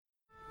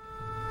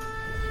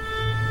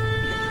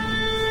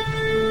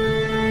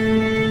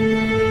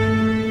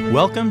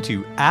Welcome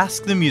to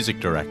Ask the Music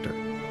Director,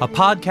 a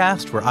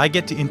podcast where I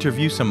get to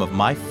interview some of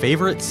my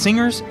favorite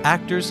singers,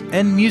 actors,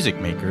 and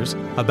music makers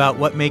about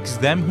what makes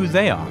them who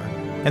they are,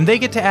 and they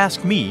get to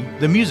ask me,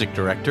 the music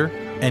director,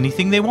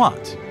 anything they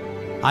want.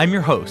 I'm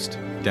your host,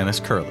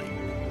 Dennis Curley.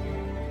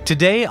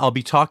 Today, I'll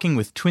be talking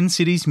with Twin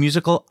Cities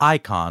musical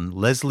icon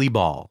Leslie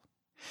Ball.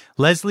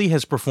 Leslie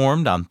has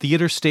performed on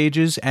theater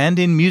stages and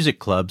in music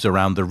clubs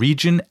around the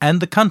region and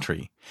the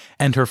country,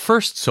 and her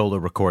first solo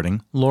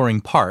recording,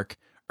 Loring Park,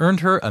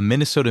 earned her a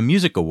Minnesota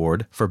Music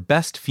Award for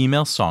Best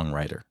Female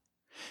Songwriter.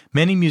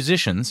 Many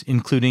musicians,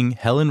 including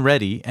Helen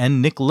Reddy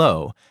and Nick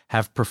Lowe,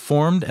 have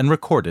performed and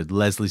recorded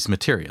Leslie's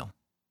material.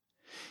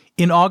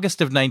 In August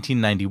of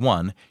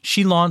 1991,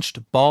 she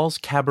launched Ball's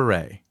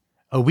Cabaret,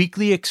 a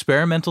weekly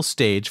experimental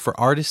stage for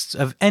artists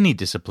of any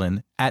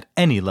discipline at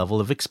any level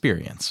of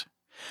experience.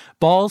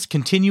 Balls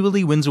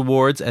continually wins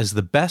awards as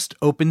the best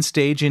open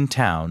stage in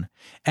town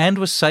and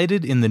was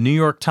cited in the New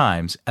York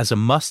Times as a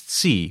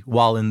must-see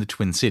while in the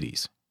Twin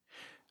Cities.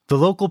 The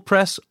local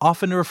press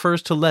often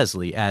refers to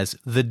Leslie as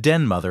the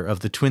den mother of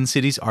the Twin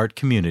Cities art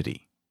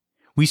community.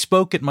 We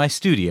spoke at my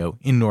studio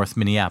in North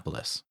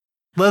Minneapolis.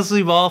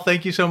 Leslie Ball,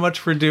 thank you so much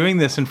for doing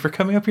this and for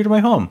coming up here to my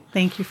home.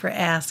 Thank you for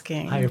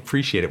asking. I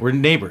appreciate it. We're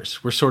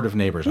neighbors. We're sort of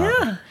neighbors, aren't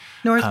we? Yeah.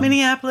 North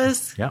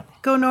Minneapolis. Yeah.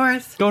 Go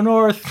north. Go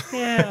north.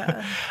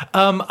 Yeah.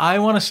 I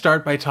want to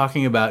start by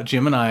talking about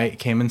Jim and I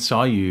came and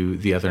saw you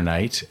the other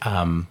night.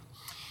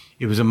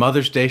 It was a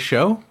Mother's Day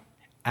show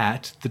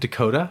at the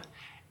Dakota,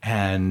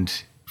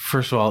 and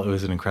first of all, it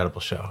was an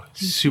incredible show.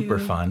 Super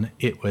fun.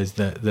 It was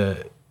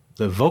the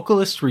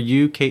vocalists were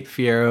you, Kate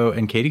Fierro,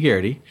 and Katie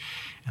Garrity,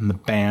 and the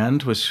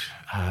band was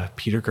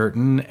Peter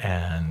Gerton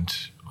and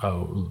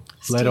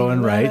Leto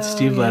and Wright,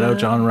 Steve Leto,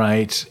 John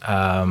Wright,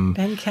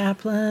 Ben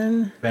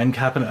Kaplan.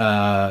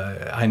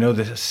 I know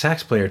the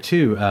sax player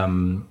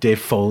too, Dave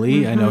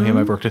Foley. I know him.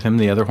 I've worked with him.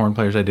 The other horn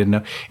players I didn't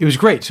know. It was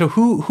great. So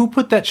who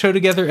put that show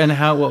together, and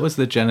what was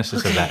the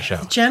genesis of that show?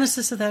 The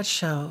genesis of that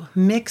show,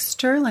 Mick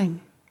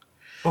Sterling.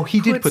 Oh,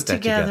 he did put that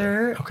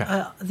together.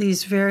 Okay.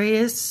 These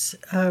various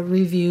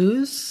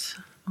reviews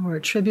or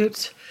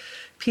tribute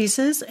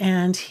pieces,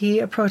 and he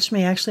approached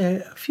me actually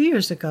a few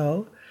years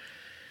ago.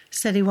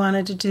 Said he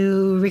wanted to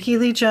do Ricky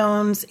Lee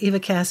Jones, Eva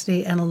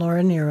Cassidy, and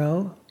Laura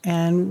Nyro,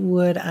 and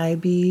would I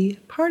be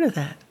part of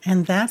that?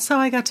 And that's how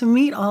I got to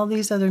meet all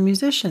these other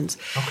musicians.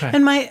 Okay.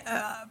 And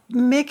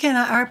Mick and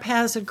our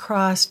paths had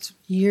crossed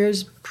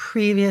years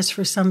previous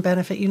for some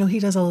benefit. You know, he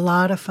does a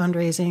lot of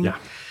fundraising. Yeah.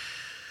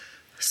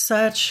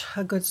 Such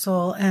a good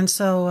soul. And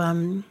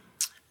so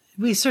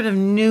we sort of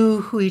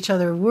knew who each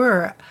other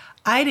were.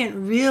 I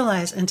didn't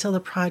realize until the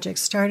project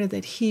started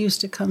that he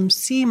used to come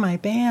see my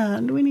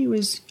band when he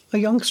was a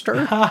youngster.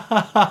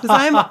 Because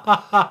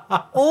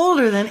I'm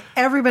older than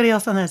everybody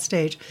else on that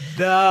stage.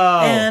 No.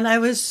 And I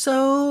was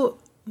so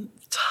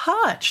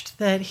touched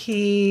that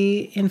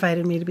he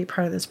invited me to be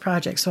part of this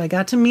project. So I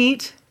got to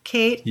meet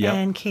Kate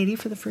and Katie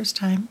for the first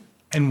time.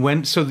 And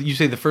when, so you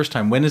say the first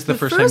time, when is the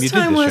first time you did this show?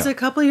 The first time was a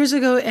couple years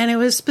ago, and it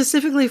was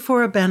specifically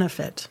for a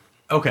benefit.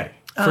 Okay.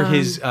 For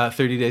his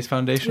 30 Days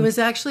Foundation? It was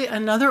actually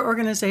another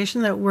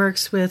organization that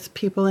works with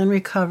people in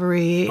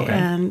recovery,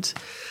 and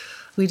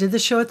we did the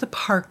show at the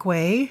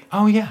Parkway.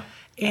 Oh, yeah.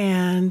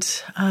 And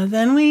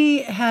then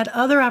we had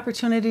other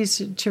opportunities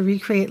to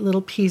recreate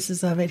little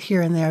pieces of it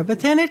here and there.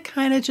 But then it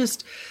kind of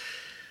just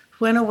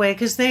went away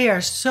because they are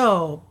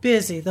so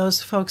busy.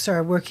 Those folks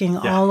are working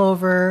all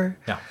over.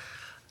 Yeah.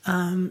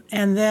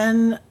 And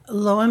then,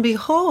 lo and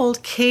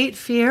behold, Kate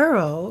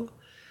Fierro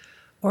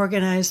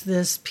organized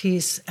this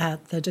piece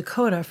at the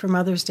Dakota for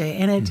Mother's Day.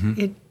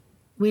 And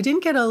we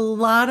didn't get a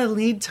lot of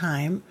lead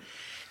time,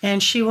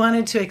 and she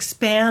wanted to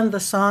expand the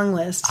song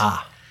list.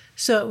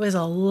 So it was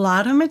a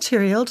lot of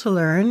material to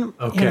learn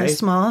in a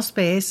small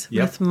space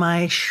with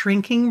my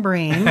shrinking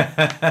brain.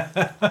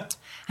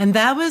 And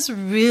that was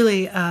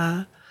really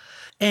an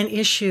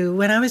issue.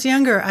 When I was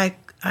younger,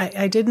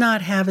 I did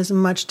not have as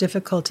much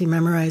difficulty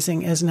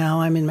memorizing as now.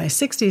 I'm in my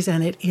 60s,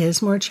 and it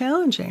is more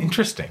challenging.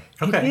 Interesting.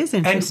 Okay. It is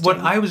interesting. And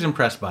what I was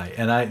impressed by,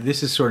 and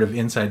this is sort of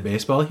inside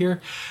baseball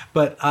here,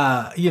 but,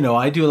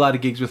 I do a lot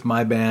of gigs with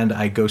my band.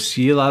 I go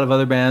see a lot of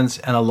other bands,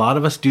 and a lot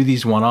of us do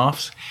these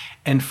one-offs.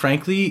 And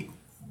frankly,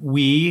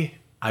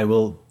 I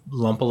will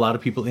lump a lot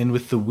of people in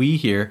with the we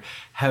here,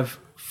 have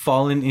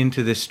fallen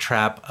into this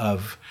trap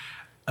of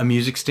a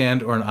music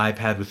stand or an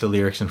iPad with the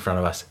lyrics in front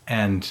of us.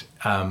 And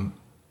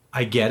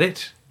I get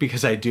it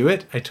because I do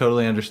it. I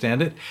totally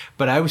understand it.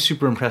 But I was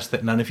super impressed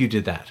that none of you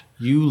did that.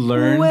 You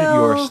learned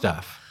your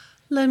stuff.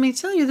 Let me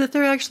tell you that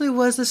there actually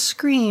was a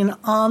screen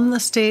on the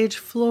stage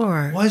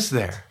floor. Was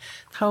there?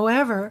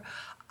 However,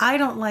 I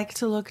don't like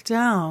to look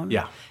down.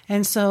 Yeah.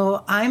 And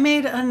so I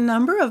made a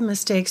number of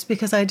mistakes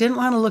because I didn't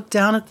want to look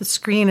down at the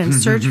screen and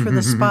search for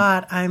the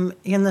spot I'm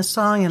in the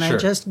song, and I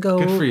just go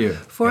Good for you.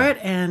 for it.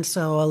 And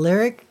so a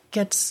lyric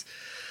gets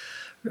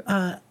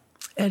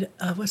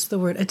what's the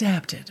word?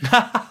 Adapted.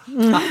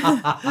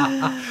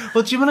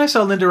 Well, Jim and I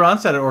saw Linda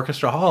Ronstadt at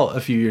Orchestra Hall a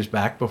few years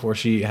back before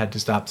she had to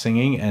stop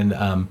singing,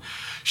 and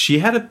she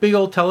had a big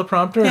old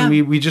teleprompter, Yeah.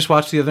 and we just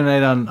watched the other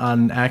night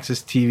on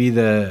Access TV.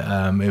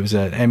 It was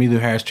an Emmylou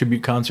Harris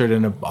tribute concert,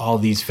 and all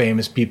these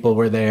famous people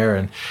were there,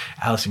 and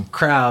Alison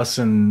Krauss,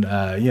 and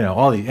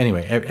all the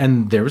anyway,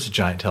 and there was a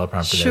giant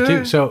teleprompter there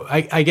too. So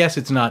I guess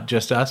it's not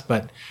just us,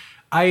 but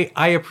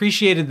I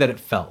appreciated that it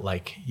felt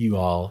like you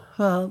all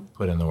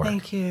put in the work.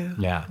 Thank you.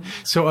 Yeah.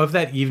 So of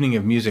that evening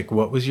of music,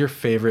 what was your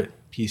favorite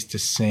piece to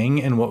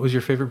sing, and what was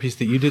your favorite piece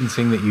that you didn't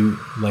sing that you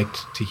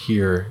liked to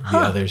hear the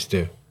others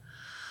do?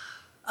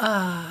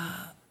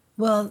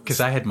 Well, Because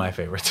I had my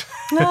favorites.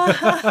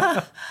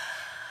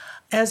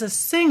 as a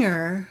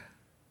singer,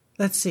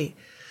 let's see.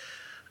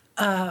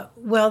 I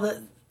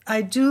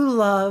do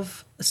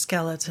love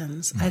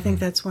Skeletons. I think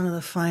that's one of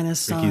the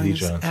finest Ricky Lee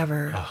songs Jones.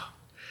 ever. Oh.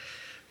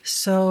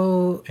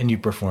 So And you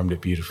performed it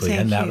beautifully,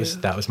 Thank and that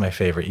you. was my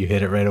favorite. You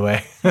hit it right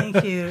away.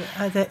 thank you.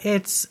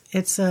 It's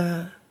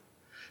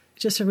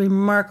just a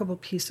remarkable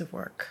piece of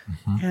work,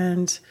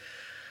 and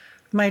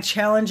my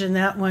challenge in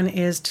that one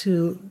is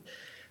to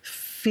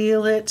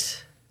feel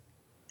it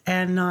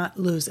and not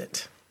lose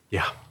it.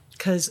 Yeah.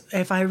 Because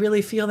if I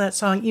really feel that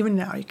song, even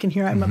now, you can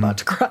hear I'm about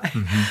to cry.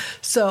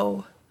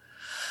 So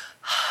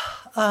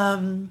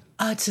to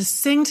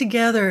sing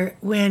together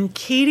when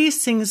Katie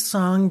sings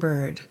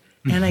Songbird,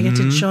 and I get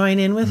to join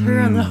in with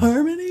her on the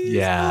harmonies.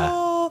 Yeah.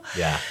 Oh.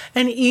 Yeah.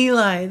 And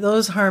Eli,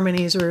 those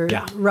harmonies were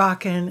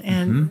rocking.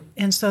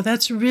 And so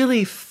that's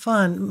really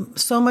fun.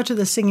 So much of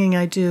the singing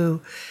I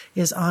do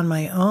is on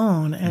my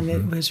own. And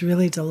it was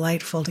really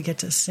delightful to get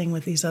to sing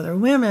with these other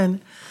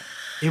women.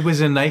 It was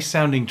a nice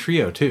sounding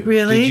trio too.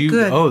 Really?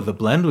 Good. Oh, the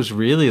blend was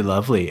really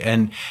lovely.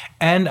 And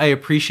I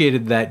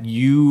appreciated that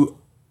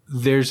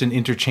there's an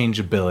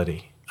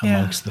interchangeability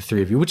amongst the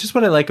three of you, which is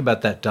what I like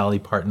about that Dolly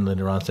Parton,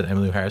 Linda Ronstadt,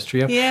 Emmylou Harris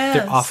trio. Yes.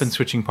 They're often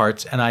switching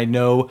parts, and I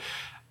know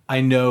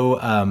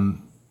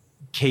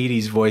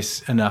Katie's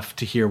voice enough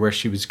to hear where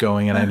she was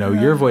going, and I know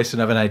your voice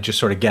enough, and I just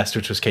sort of guessed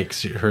which was Kate,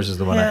 'cause hers is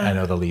the one I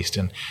know the least.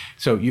 And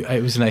so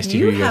it was nice to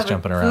hear you guys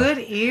jumping around. You have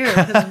a good ear,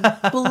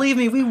 'cause believe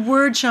me, we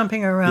were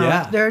jumping around.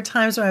 Yeah. There are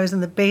times when I was in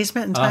the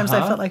basement, and times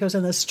I felt like I was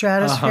in the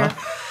stratosphere.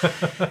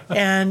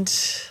 And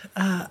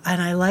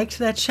I liked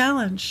that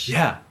challenge.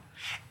 Yeah.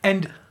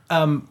 And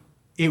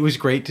it was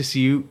great to see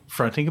you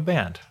fronting a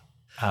band.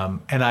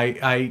 And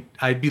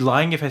I'd be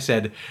lying if I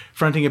said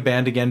fronting a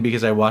band again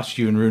because I watched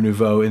you in Rue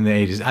Nouveau in the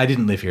 80s. I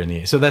didn't live here in the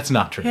 80s, so that's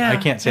not true. Yeah, I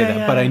can't say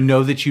that, but I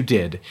know that you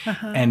did.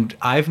 And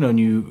I've known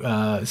you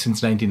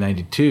since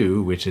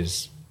 1992, which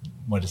is,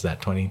 what is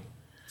that,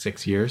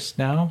 26 years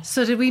now?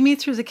 So did we meet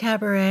through the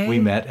cabaret? We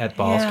met at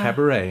Ball's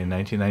Cabaret in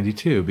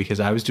 1992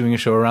 because I was doing a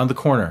show around the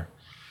corner.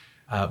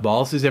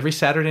 Ball's is every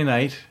Saturday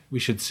night, we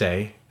should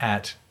say,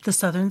 at the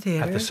Southern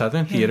Theater. At the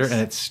Southern Theater, and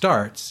it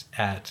starts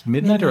at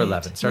midnight or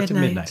 11. It starts at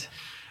midnight.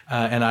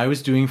 And I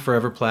was doing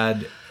Forever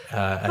Plaid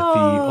at the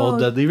old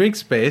Dudley Riggs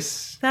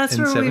space that's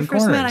in where Seven we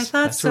first Corners. met. I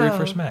thought that's where we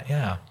first met,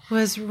 yeah.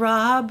 Was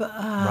Rob...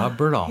 Rob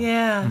Birdall.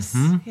 Yes,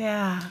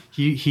 yeah.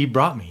 He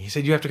brought me. He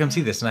said, you have to come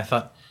see this. And I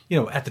thought,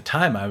 at the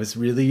time I was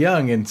really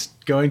young, and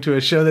going to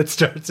a show that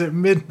starts at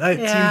midnight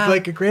seemed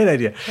like a great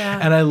idea. Yeah.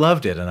 And I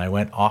loved it. And I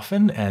went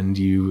often, and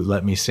you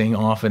let me sing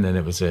often, and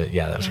it was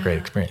that was a great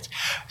experience.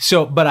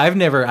 So, but I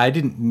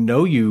didn't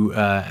know you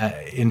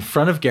in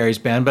front of Gary's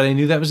band, but I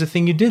knew that was a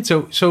thing you did.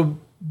 So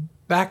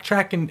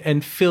backtrack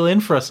and fill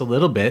in for us a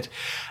little bit.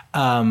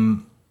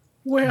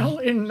 Well,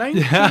 in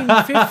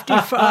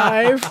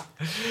 1955...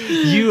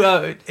 You,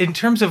 in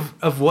terms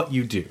of what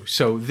you do,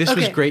 so this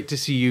was great to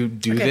see you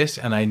do this,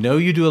 and I know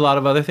you do a lot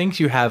of other things.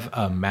 You have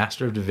a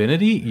Master of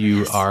Divinity.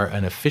 You are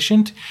an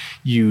officiant.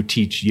 You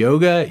teach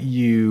yoga.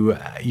 You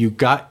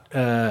got,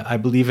 I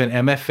believe, an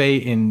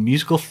MFA in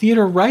musical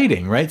theater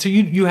writing, right? So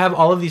you have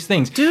all of these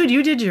things. Dude,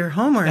 you did your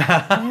homework.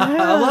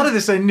 A lot of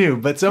this I knew,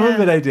 but some of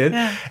it I did.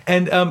 Yeah.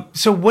 And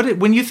so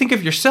when you think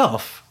of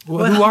yourself,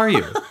 who are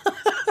you?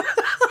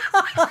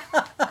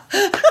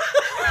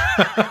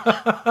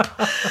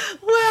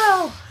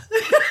 Well,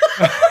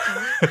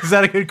 is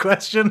that a good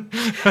question?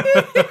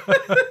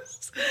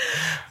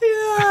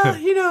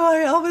 Yeah,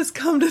 I always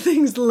come to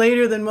things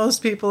later than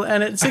most people,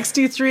 and at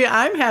 63,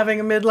 I'm having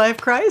a midlife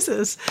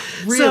crisis.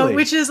 Really? So,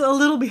 which is a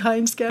little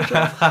behind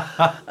schedule.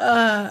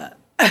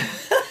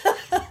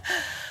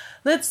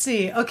 Let's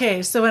see.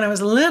 Okay, so when I was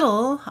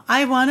little,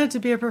 I wanted to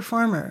be a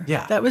performer.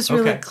 Yeah, that was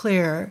really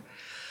clear.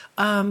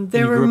 You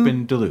grew up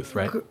in Duluth,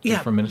 right? Yeah,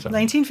 from Minnesota.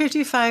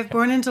 1955,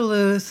 born in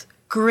Duluth.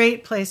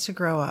 Great place to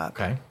grow up.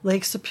 Okay.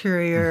 Lake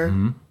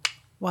Superior.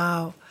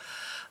 Wow.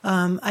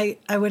 I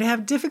would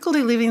have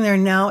difficulty living there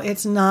now.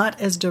 It's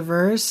not as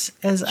diverse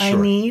as I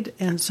need.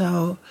 And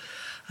so,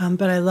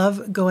 but I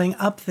love going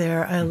up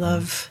there. I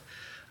love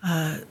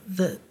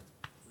the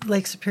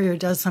Lake Superior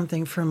does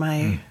something for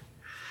my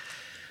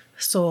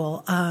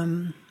soul.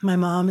 My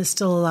mom is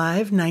still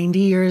alive, 90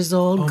 years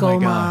old. Oh Go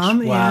my gosh.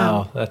 Mom.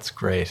 Wow, that's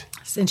great.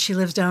 And she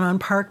lives down on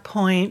Park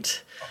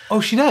Point.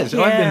 Oh, she does.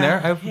 Oh, I've been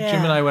there. Yeah.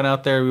 Jim and I went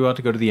out there. We wanted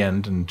to go to the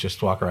end and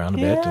just walk around a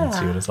bit and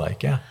see what it's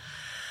like. Yeah.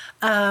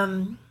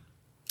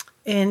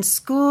 In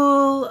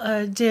school,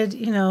 did,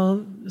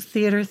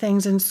 theater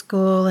things in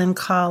school and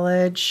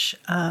college,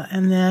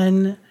 and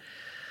then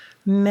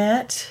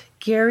met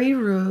Gary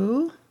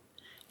Rue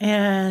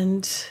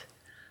and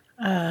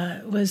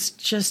was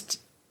just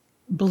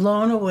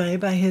blown away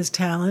by his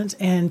talent.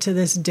 And to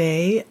this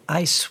day,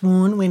 I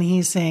swoon when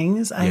he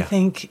sings. Yeah. I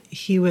think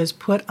he was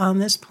put on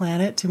this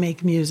planet to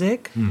make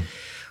music.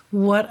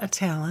 What a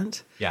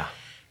talent. Yeah.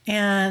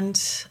 And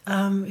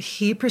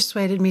he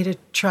persuaded me to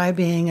try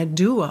being a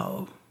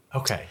duo.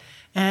 Okay.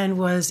 And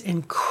was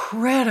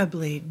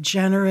incredibly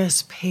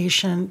generous,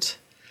 patient.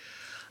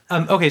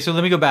 Okay, so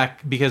let me go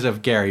back because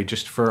of Gary,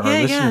 just for our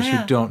listeners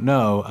who don't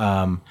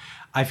know.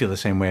 I feel the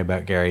same way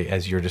about Gary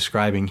as you're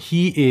describing.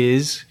 He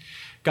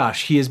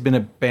has been a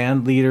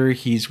band leader.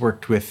 He's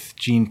worked with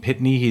Gene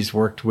Pitney. He's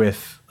worked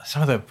with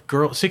some of the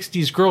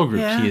 60s girl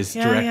groups. He has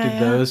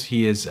directed those.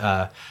 He is,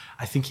 I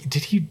think,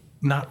 did he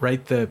not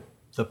write the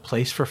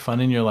Place for Fun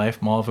in Your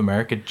Life Mall of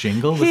America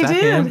jingle? Was that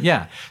him?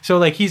 Yeah. So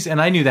like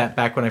and I knew that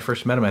back when I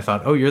first met him. I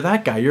thought, oh, you're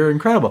that guy. You're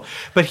incredible.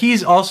 But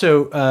he's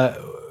also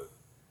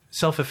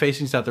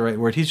self-effacing is not the right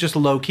word. He's just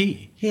low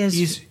key.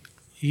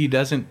 He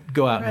doesn't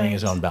go out and ring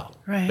his own bell.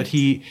 Right. But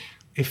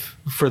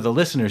for the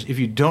listeners, if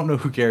you don't know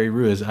who Gary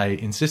Rue is, I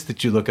insist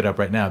that you look it up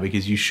right now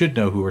because you should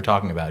know who we're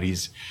talking about.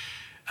 He's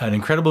an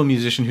incredible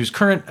musician whose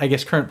current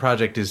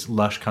project is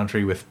Lush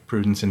Country with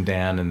Prudence and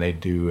Dan, and they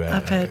do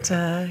up at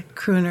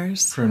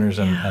Crooners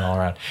and all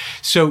around.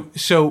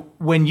 So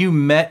when you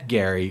met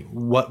Gary,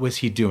 what was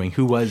he doing?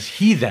 Who was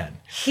he then?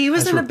 He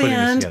was in a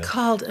band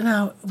called,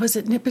 was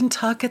it Nip and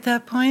Tuck at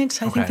that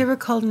point? I think they were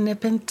called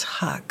Nip and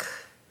Tuck.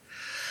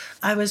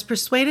 I was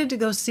persuaded to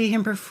go see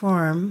him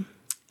perform,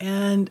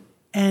 and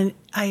when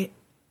I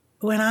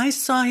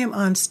saw him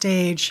on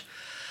stage,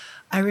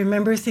 I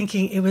remember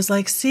thinking it was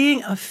like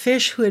seeing a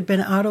fish who had been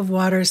out of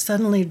water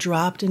suddenly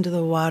dropped into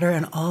the water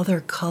and all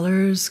their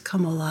colors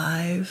come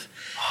alive.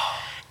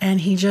 And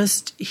he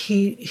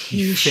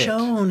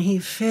shone, he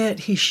fit,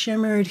 he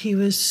shimmered. He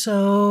was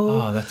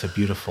so... Oh, that's a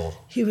beautiful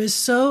He was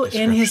so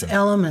in his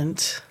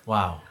element.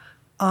 Wow.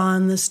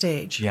 On the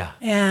stage. Yeah.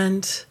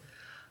 And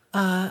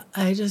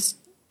I just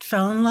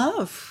fell in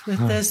love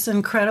with this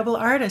incredible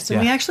artist. And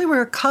we actually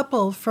were a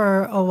couple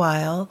for a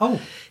while.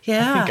 Oh,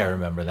 yeah. I think I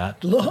remember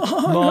that.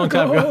 Long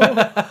time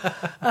ago.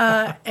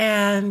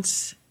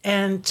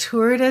 And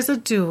toured as a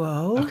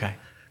duo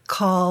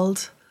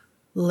called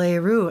Les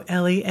Rue,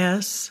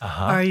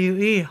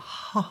 Lesrue.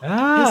 Oh, isn't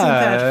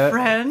that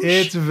French?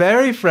 It's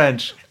very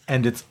French.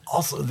 And it's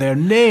also their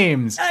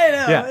names. I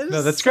know. Yeah,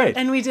 no, that's great.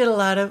 And we did a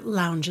lot of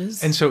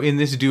lounges. And so in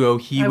this duo,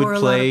 he would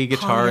play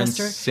guitar and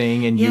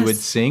sing, and you would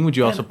sing. Would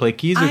you also play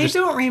keys? I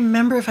don't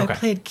remember if I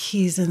played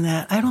keys in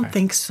that. I don't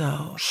think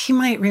so. He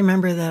might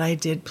remember that I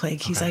did play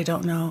keys. I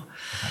don't know.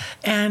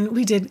 And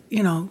we did,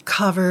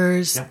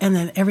 covers, and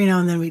then every now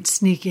and then we'd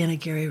sneak in a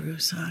Gary Rue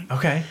song.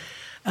 Okay.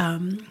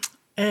 And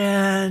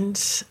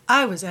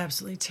I was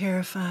absolutely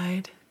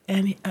terrified.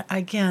 And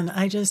again,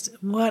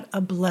 what a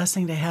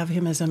blessing to have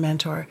him as a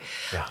mentor.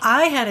 Yeah.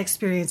 I had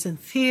experience in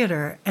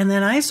theater, and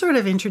then I sort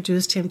of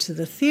introduced him to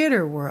the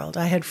theater world.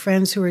 I had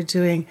friends who were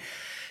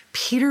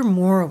Peter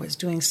Moore was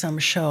doing some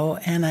show,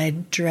 and I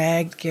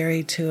dragged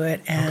Gary to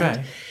it,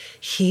 and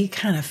he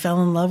kind of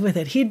fell in love with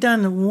it. He'd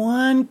done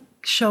one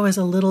show as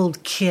a little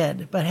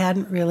kid, but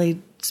hadn't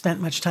really spent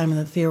much time in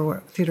the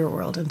theater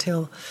world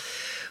until...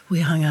 we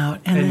hung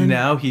out. And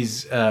now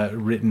he's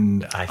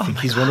written, I think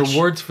he's won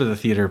awards for the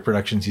theater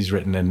productions he's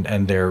written,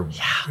 and they're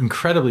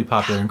incredibly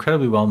popular,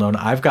 incredibly well-known.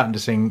 I've gotten to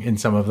sing in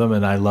some of them,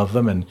 and I love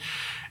them.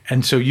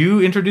 And so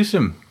you introduced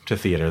him to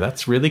theater.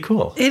 That's really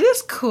cool. It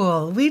is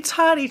cool. We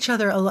taught each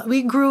other a lot.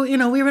 We grew,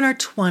 we were in our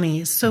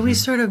 20s, so we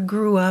sort of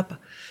grew up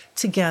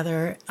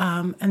together.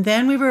 And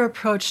then we were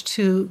approached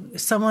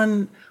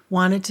someone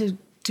wanted to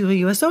do a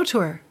USO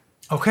tour.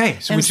 Okay,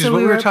 which is what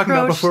we were talking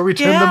about before we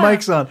turned the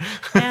mics on.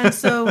 And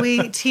so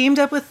we teamed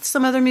up with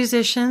some other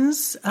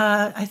musicians.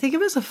 I think it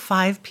was a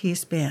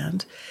 5-piece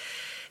band,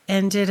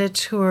 and did a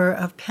tour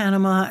of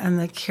Panama and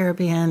the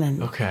Caribbean,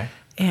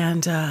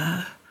 and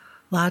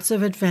lots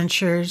of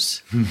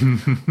adventures,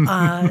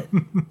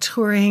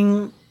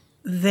 touring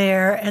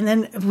there. And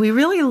then we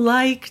really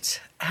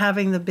liked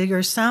having the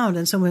bigger sound,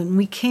 and so when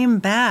we came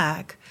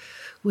back,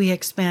 we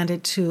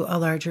expanded to a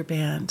larger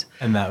band.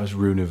 And that was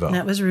Rue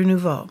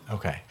Nouveau.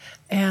 Okay.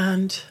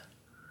 And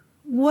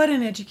what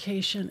an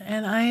education.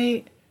 And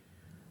I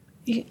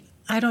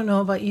don't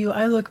know about you,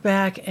 I look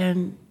back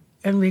and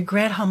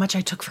regret how much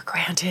I took for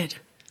granted.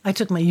 I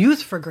took my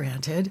youth for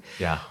granted.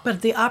 Yeah.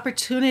 But the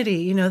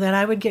opportunity, that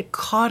I would get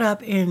caught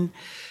up in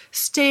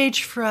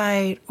stage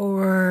fright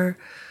or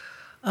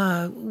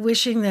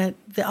wishing that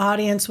the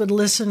audience would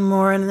listen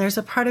more. And there's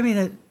a part of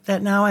me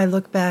that now I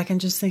look back and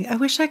just think, I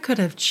wish I could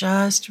have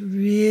just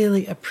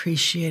really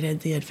appreciated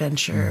the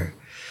adventure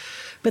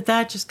But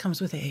that just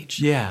comes with age.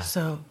 Yeah.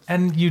 So,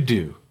 and you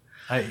do.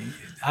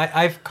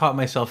 I've caught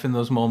myself in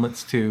those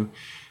moments too,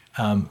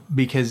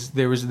 because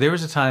there was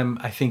a time,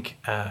 I think,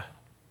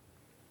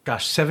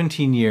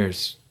 17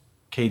 years,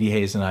 Katie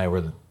Hayes and I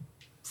were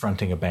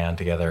fronting a band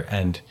together,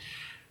 and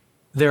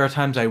there are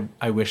times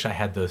I wish I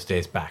had those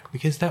days back,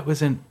 because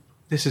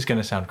this is going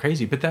to sound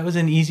crazy, but that was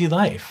an easy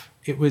life.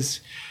 It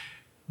was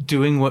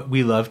doing what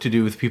we love to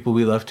do with people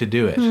we love to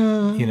do it,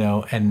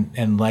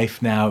 and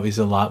life now is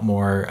a lot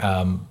more,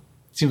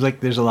 seems like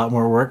there's a lot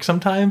more work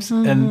sometimes.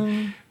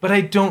 But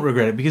I don't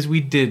regret it, because we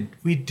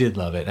did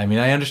love it. I mean,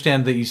 I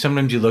understand that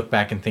sometimes you look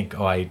back and think,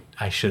 oh,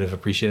 I should have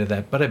appreciated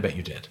that, but I bet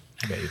you did.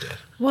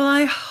 Well,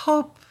 I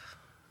hope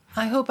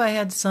I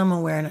had some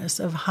awareness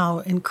of how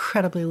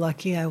incredibly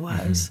lucky I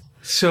was.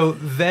 So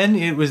then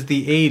it was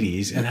the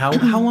 80s, and how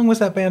long was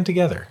that band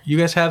together? You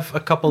guys have a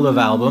couple of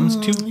albums,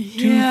 three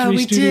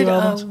studio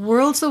albums?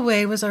 Worlds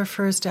Away was our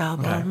first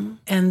album.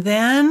 Okay. And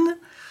then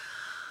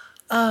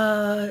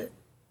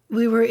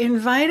we were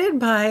invited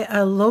by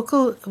a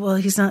local, well,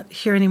 he's not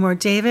here anymore,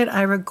 David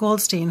Ira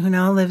Goldstein, who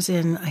now lives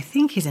I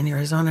think he's in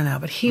Arizona now,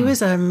 but he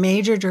was a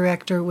major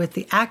director with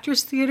the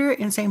Actors Theater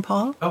in St.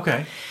 Paul.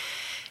 Okay.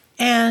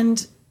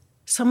 And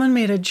someone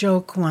made a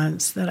joke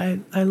once that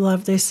I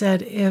loved. They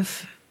said,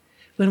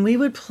 when we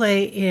would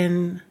play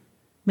in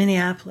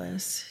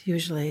Minneapolis,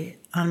 usually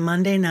on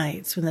Monday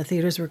nights when the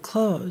theaters were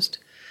closed,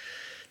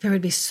 there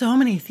would be so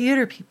many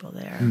theater people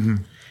there. Mm-hmm.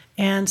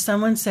 And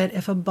someone said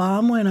if a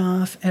bomb went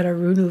off at a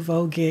Rue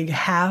Nouveau gig,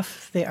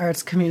 half the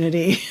arts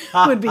community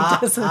would be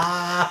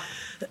desolate,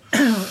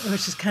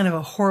 which is kind of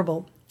a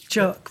horrible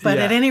joke. But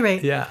at any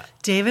rate,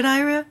 David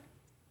Ira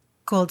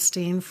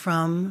Goldstein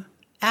from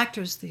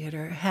Actors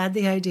Theater had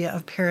the idea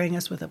of pairing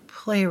us with a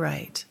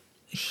playwright.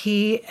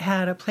 He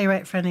had a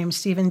playwright friend named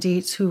Stephen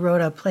Dietz who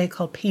wrote a play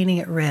called Painting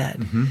It Red.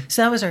 Mm-hmm.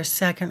 So that was our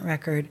second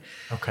record.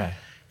 Okay.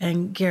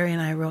 And Gary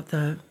and I wrote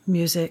the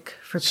music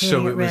for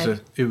Painting It Red. So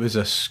it was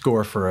a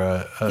score for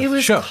a show. It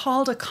was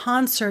called a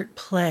concert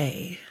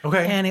play.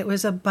 Okay. And it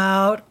was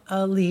about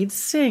a lead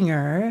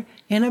singer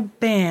in a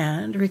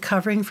band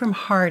recovering from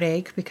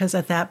heartache, because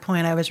at that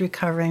point I was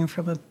recovering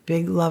from a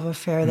big love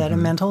affair that had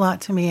meant a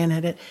lot to me and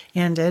it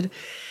ended.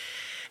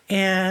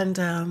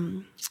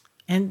 And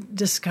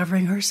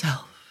discovering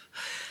herself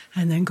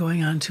and then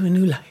going on to a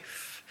new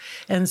life.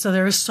 And so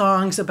there were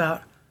songs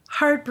about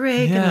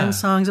heartbreak and then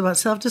songs about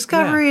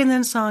self-discovery and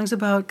then songs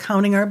about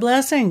counting our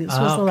blessings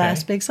was the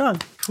last big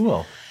song.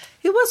 Cool.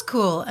 It was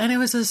cool. And it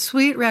was a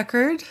sweet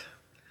record.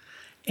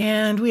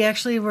 And we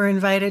actually were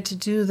invited to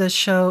do the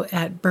show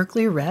at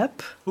Berkeley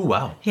Rep. Oh,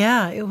 wow.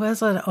 Yeah, it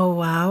was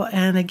wow.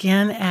 And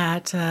again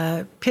at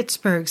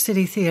Pittsburgh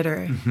City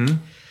Theater. Mm-hmm.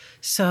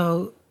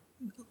 So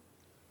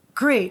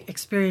great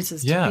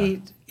experiences to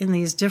be in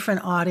these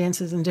different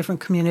audiences and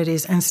different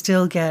communities and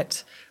still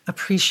get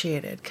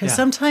appreciated. Because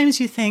sometimes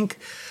you think,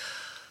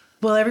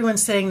 well,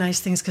 everyone's saying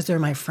nice things because they're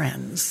my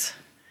friends.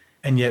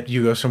 And yet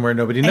you go somewhere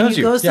nobody knows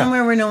you. You go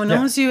somewhere where no one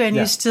knows you and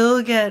you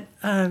still get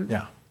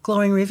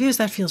glowing reviews.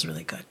 That feels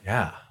really good.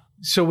 Yeah.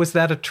 So was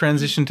that a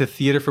transition to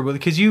theater for both?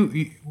 Because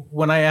you,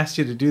 when I asked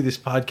you to do this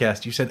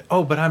podcast, you said,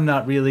 oh, but I'm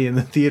not really in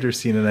the theater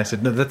scene. And I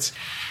said, no,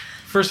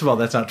 first of all,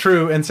 that's not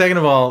true. And second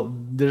of all,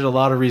 there's a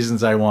lot of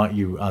reasons I want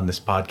you on this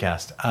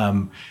podcast.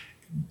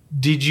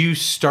 Did you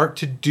start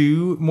to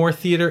do more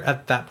theater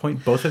at that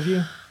point, both of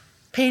you?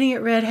 Painting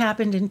It Red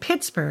happened in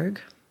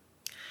Pittsburgh.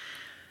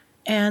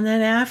 And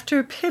then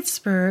after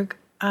Pittsburgh,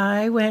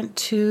 I went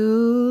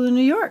to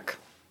New York.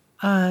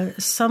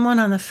 Someone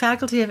on the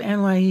faculty of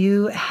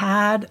NYU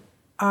had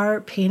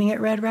our Painting It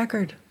Red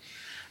record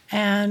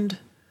and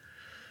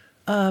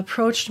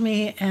approached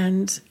me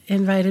and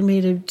invited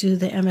me to do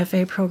the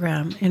MFA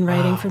program in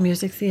writing for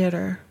music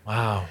theater.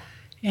 Wow.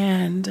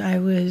 And I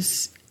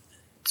was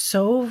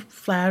so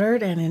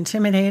flattered and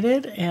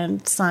intimidated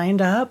and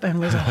signed up and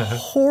was a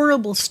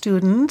horrible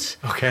student.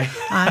 Okay.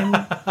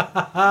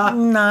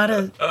 I'm not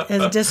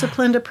as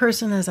disciplined a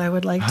person as I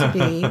would like to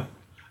be.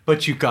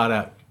 But you got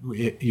out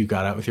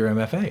with your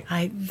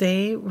MFA.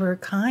 They were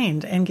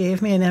kind and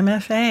gave me an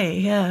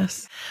MFA,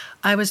 yes.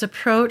 I was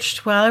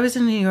approached while I was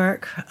in New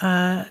York,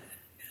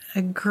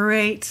 a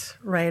great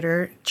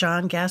writer,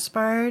 John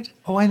Gaspard.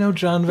 Oh, I know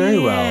John very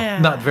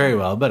well. Not very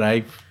well, but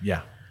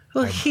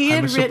Well,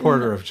 I'm a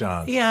supporter of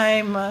John. Yeah,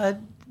 I'm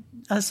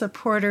a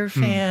supporter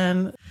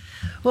fan.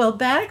 Well,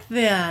 back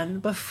then,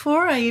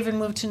 before I even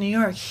moved to New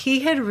York,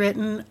 he had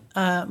written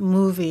a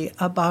movie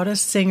about a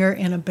singer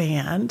in a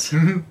band.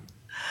 Mm-hmm.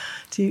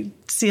 Do you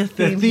see a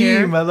theme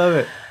here? I love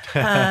it.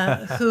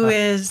 Who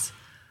is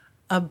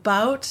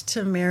about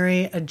to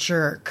marry a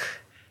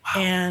jerk.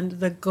 Wow. And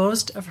the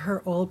ghost of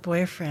her old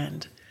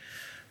boyfriend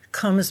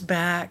comes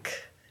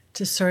back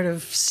to sort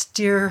of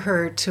steer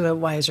her to a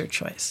wiser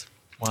choice.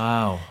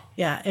 Wow.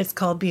 Yeah, it's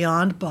called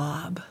Beyond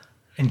Bob.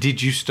 And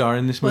did you star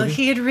in this movie? Well,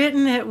 he had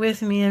written it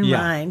with me in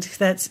mind.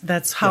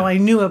 That's how I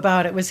knew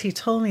about it, was he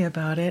told me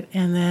about it.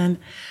 And then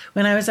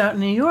when I was out in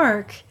New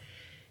York,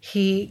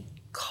 he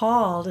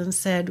called and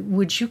said,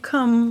 would you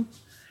come,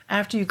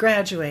 after you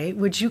graduate,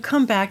 would you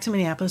come back to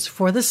Minneapolis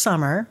for the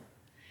summer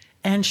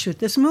and shoot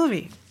this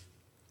movie.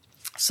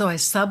 So I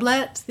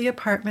sublet the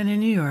apartment in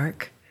New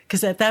York,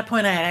 because at that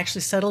point I had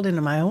actually settled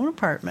into my own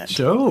apartment.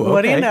 Oh, okay.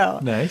 What do you know?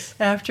 Nice.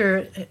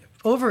 After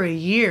over a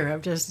year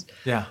of just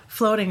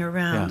floating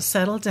around,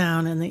 settled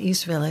down in the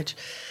East Village.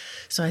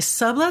 So I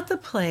sublet the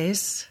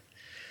place,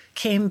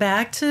 came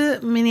back to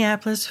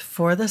Minneapolis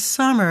for the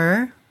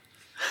summer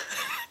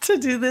to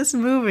do this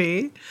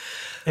movie.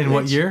 In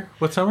what year?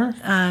 What summer?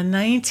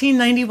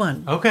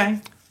 1991. Okay.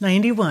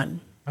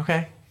 91.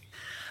 Okay.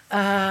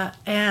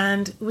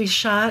 And we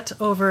shot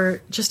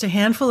over just a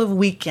handful of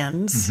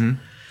weekends. Mm-hmm.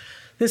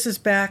 This is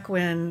back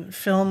when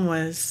film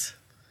was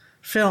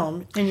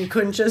film, and you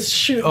couldn't just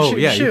shoot. You couldn't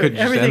just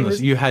Everything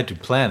was. You had to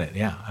plan it.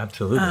 Yeah,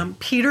 absolutely.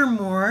 Peter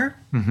Moore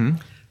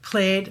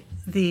played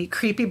the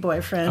creepy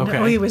boyfriend. Okay.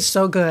 Oh, he was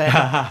so good.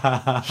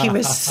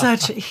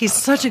 He's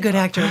such a good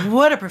actor.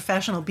 What a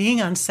professional.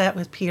 Being on set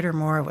with Peter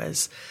Moore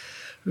was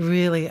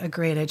really a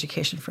great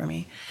education for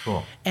me.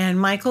 Cool. And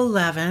Michael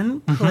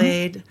Levin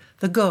played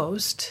the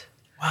ghost.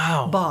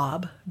 Wow.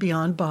 Bob,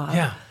 Beyond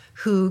Bob,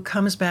 who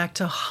comes back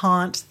to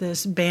haunt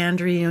this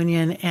band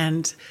reunion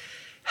and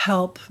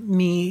help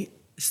me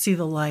see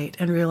the light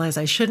and realize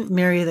I shouldn't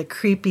marry the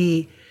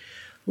creepy,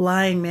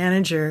 lying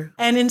manager.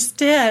 And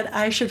instead,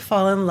 I should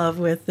fall in love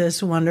with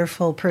this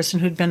wonderful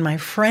person who'd been my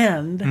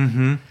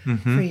friend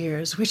for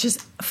years, which is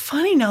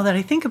funny now that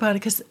I think about it,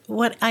 because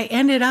I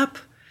ended up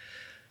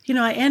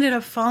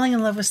falling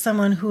in love with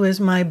someone who was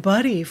my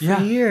buddy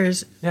for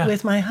years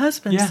with my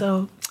husband. Yeah.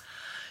 So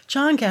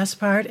John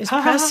Gaspard is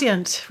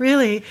prescient,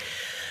 really.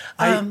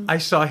 I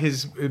saw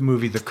his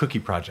movie, The Cookie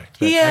Project.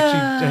 Yes.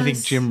 Actually, I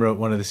think Jim wrote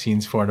one of the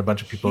scenes for it, and a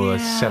bunch of people,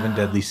 7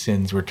 deadly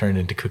sins were turned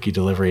into cookie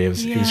delivery. It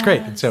was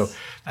great. And so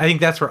I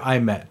think that's where I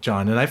met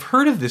John. And I've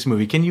heard of this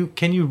movie. Can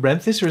you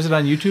rent this, or is it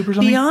on YouTube or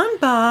something?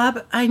 Beyond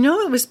Bob, I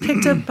know it was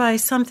picked up by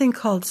something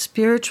called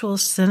Spiritual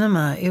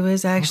Cinema. It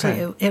was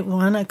actually, it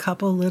won a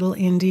couple little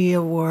indie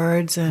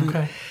awards,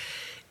 and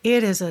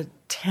it is a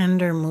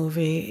tender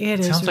movie.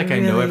 It sounds like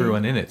really, I know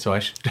everyone in it, so I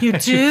should, you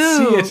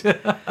do. See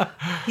it.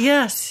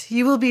 Yes,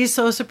 you will be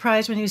so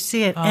surprised when you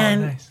see it. Oh,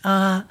 and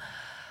nice.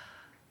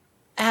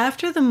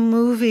 After the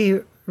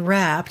movie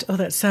wrapped,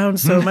 that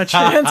sounds so much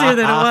fancier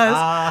than it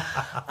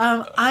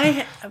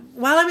was.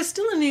 While I was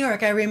still in New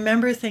York, I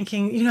remember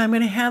thinking, I'm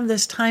going to have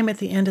this time at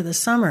the end of the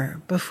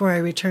summer before I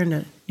return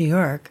to New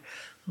York,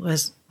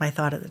 was my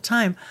thought at the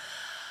time.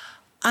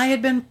 I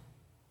had been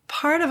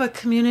part of a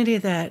community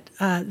that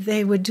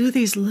they would do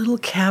these little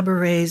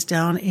cabarets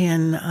down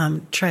in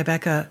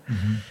Tribeca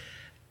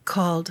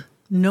called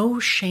No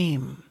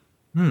Shame.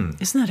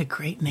 Isn't that a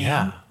great name?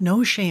 Yeah.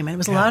 No Shame. And it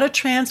was a lot of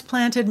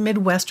transplanted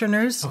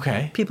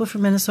Midwesterners, people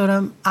from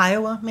Minnesota,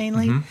 Iowa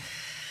mainly.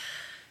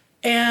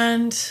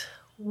 And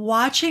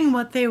watching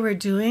what they were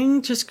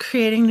doing, just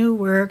creating new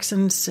works,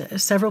 and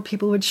several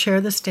people would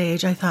share the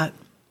stage, I thought,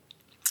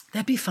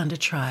 that'd be fun to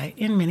try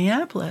in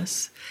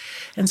Minneapolis.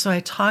 And so I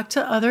talked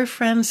to other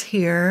friends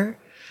here,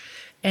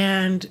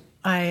 and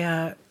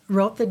I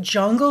wrote the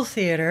Jungle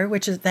Theater,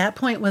 which at that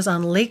point was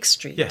on Lake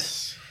Street.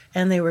 Yes.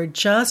 And they were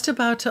just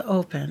about to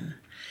open.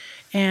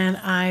 And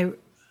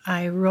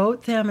I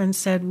wrote them and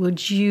said,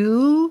 would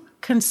you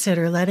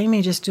consider letting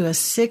me just do a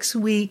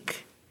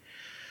 6-week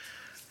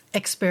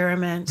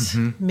experiment,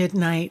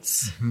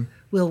 midnights?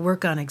 We'll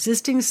work on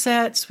existing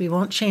sets. We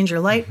won't change your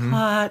light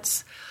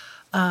plots.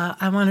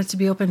 I want it to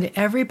be open to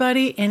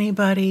everybody,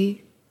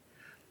 anybody,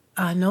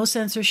 no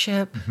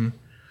censorship,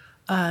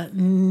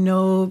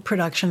 no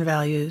production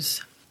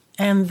values.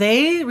 And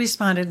they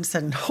responded and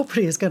said,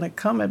 nobody is going to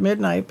come at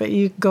midnight, but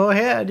you go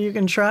ahead, you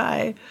can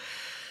try.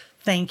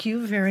 Thank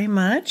you very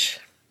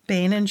much,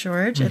 Bain and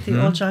George at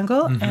the Old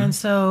Jungle. And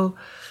so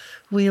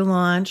we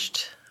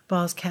launched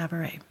Balls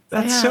Cabaret.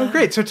 That's so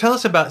great. So tell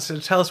us what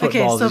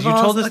Balls is. You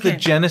told us the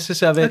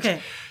genesis of it.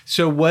 Okay.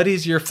 So what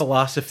is your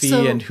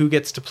philosophy, and who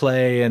gets to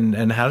play,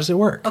 and how does it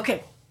work?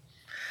 Okay.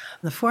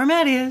 The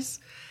format is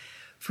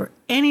for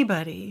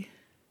anybody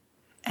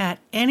at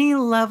any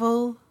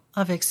level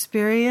of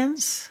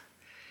experience,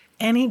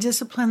 any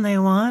discipline they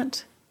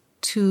want,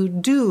 to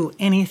do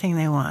anything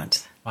they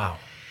want. Wow.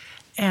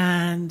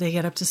 And they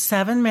get up to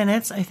 7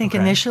 minutes. I think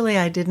initially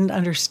I didn't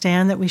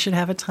understand that we should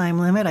have a time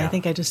limit. I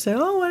think I just said,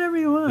 whatever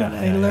you want.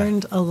 I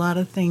learned a lot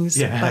of things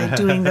by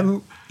doing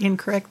them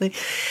incorrectly.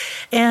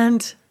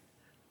 And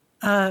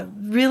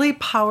really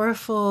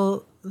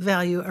powerful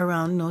value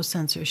around no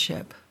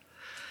censorship.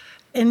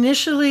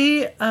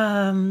 Initially,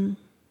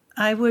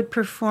 I would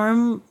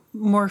perform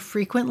more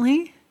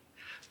frequently,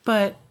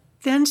 but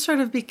then sort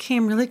of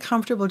became really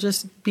comfortable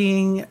just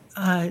being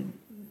a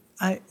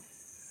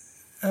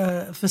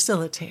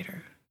facilitator.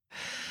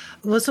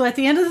 Well, so at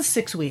the end of the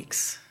 6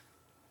 weeks,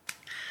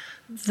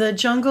 the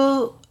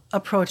Jungle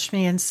approached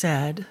me and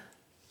said,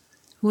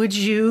 would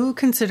you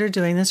consider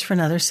doing this for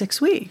another 6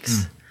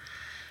 weeks?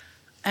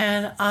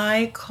 And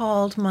I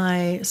called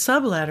my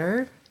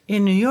subletter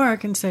in New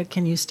York and said,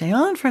 can you stay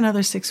on for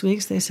another 6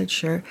 weeks? They said,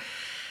 sure.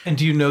 And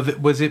do you know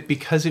that, was it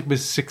because it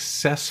was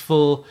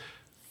successful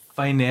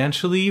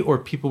financially, or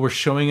people were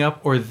showing up,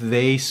 or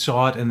they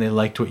saw it and they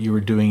liked what you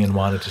were doing and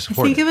wanted to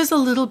support I think it was a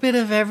little bit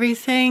of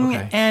everything,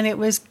 Okay. and it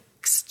was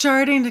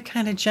starting to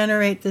kind of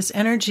generate this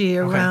energy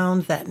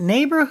around that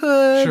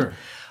neighborhood. Sure.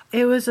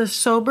 It was a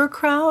sober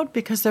crowd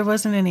because there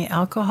wasn't any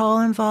alcohol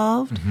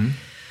involved. Mm-hmm.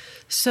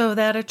 So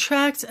that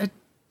attracts a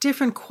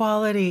different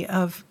quality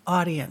of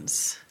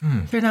audience.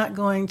 They're not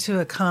going to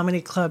a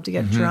comedy club to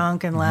get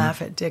drunk and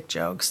laugh at dick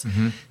jokes.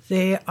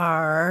 They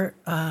are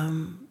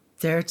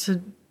there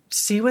to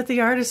see what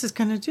the artist is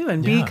going to do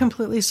and be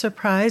completely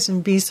surprised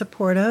and be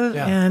supportive.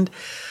 Yeah. And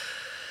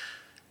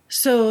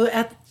so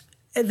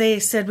they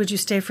said, would you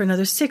stay for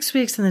another 6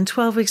 weeks and then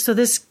 12 weeks? So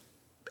this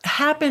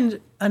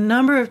happened a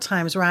number of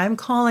times where I'm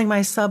calling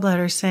my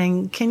subletter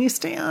saying, can you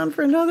stay on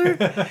for another?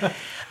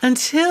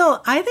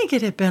 Until I think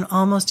it had been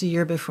almost a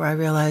year before I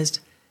realized,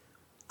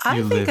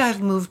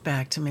 I've moved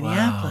back to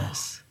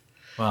Minneapolis.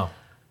 Wow.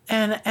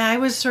 And I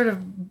was sort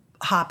of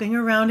hopping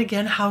around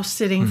again, house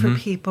sitting for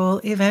people,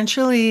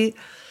 eventually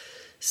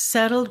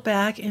settled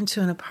back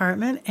into an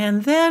apartment.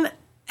 And then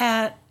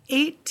at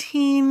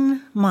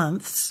 18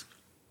 months,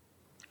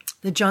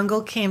 the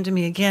Jungle came to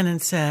me again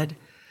and said,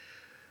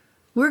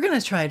 we're going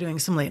to try doing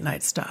some late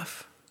night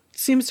stuff.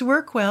 Seems to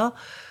work well.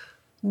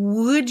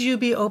 Would you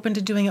be open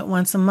to doing it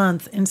once a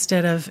month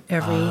instead of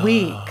every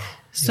week?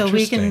 So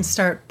we can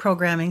start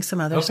programming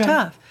some other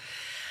stuff.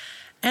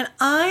 And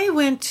I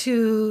went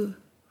to,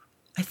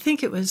 I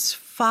think it was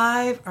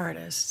 5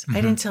 artists. I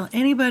didn't tell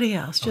anybody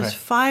else, just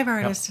 5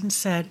 artists, and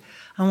said,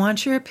 I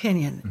want your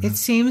opinion. It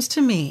seems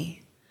to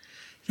me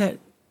that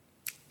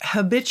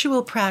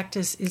habitual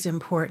practice is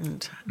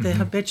important. The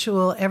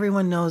habitual,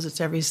 everyone knows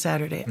it's every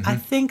Saturday. I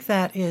think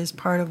that is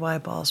part of why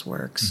Balls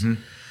works.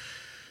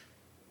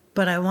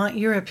 But I want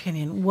your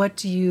opinion. What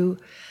do you...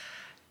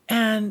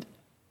 And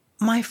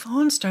my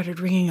phone started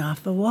ringing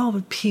off the wall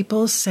with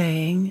people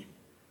saying,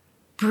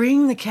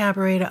 bring the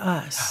cabaret to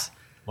us.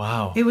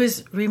 Wow. It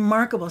was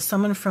remarkable.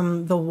 Someone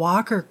from The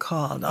Walker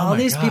called. All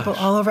these people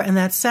all over. And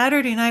that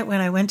Saturday night when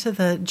I went to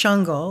the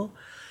Jungle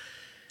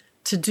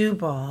to do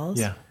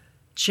Balls,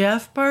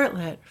 Jeff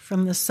Bartlett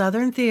from the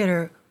Southern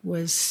Theater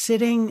was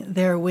sitting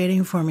there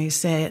waiting for me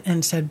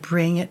and said,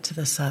 bring it to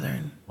the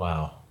Southern.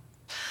 Wow.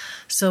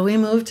 So we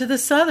moved to the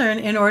Southern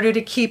in order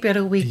to keep it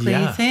a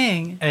weekly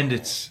thing. And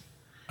it's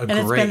a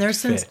and great it's been there fit.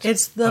 since.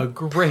 It's the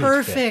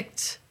perfect.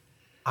 Fit.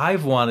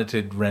 I've wanted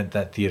to rent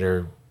that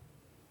theater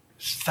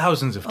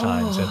thousands of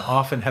times and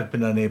often have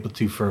been unable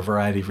to for a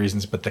variety of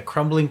reasons. But the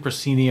crumbling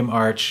proscenium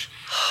arch,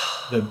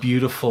 the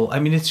beautiful, I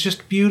mean, it's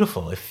just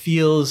beautiful. It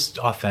feels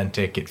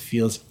authentic. It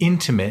feels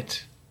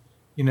intimate.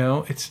 You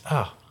know, it's,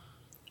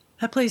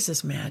 That place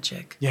is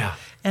magic. Yeah.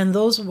 And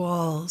those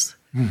walls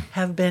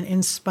have been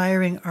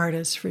inspiring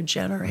artists for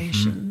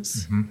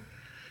generations.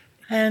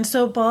 And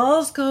so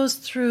Balls goes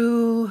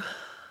through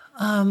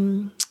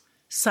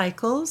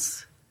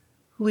cycles.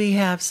 We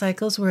have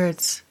cycles where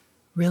it's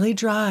really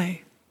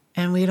dry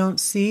and we don't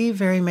see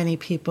very many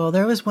people.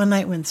 There was one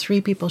night when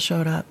 3 people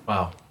showed up.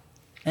 Wow.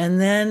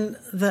 And then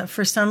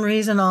for some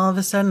reason, all of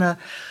a sudden,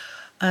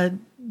 a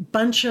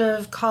bunch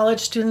of college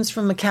students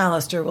from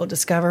McAllister will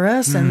discover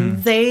us,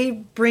 and they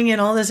bring in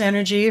all this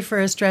energy for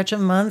a stretch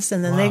of months,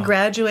 and then they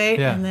graduate,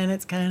 and then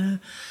it's kind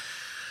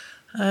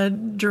of a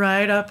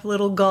dried up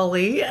little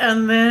gully,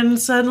 and then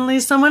suddenly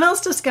someone else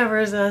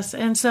discovers us.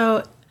 And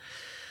so...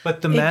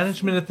 But the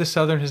management at the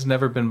Southern has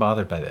never been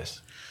bothered by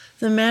this.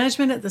 The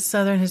management at the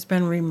Southern has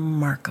been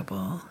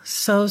remarkable,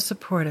 so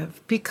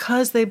supportive,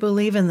 because they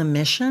believe in the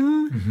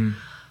mission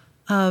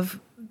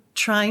of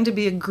trying to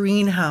be a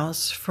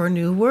greenhouse for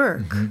new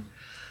work.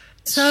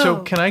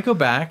 So can I go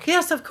back?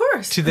 Yes, of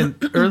course. To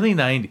the early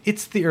 90s.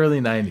 It's the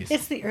early 90s.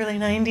 It's the early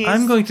 90s.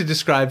 I'm going to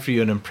describe for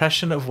you an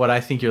impression of what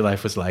I think your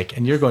life was like,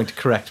 and you're going to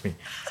correct me.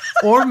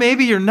 Or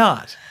maybe you're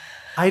not.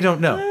 I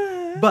don't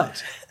know.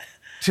 But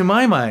to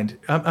my mind,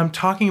 I'm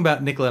talking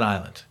about Nicollet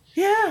Island.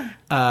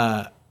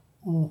 Yeah.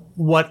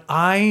 What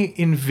I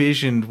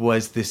envisioned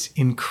was this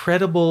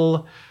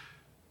incredible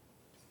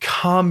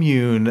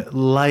commune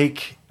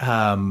like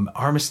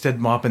Armistead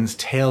Maupin's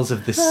Tales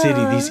of the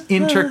City, these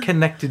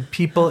interconnected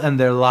people and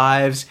their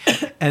lives,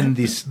 and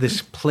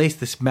this place,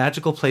 this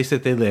magical place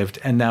that they lived.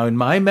 And now in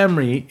my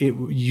memory,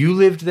 you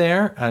lived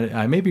there.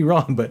 I may be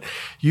wrong, but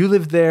you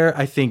lived there.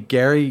 I think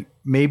Gary,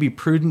 maybe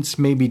Prudence,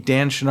 maybe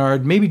Dan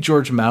Chenard, maybe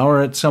George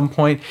Maurer at some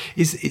point.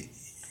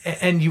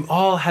 And you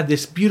all had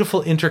this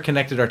beautiful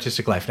interconnected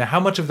artistic life. Now, how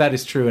much of that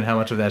is true and how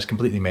much of that is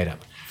completely made up?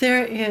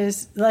 There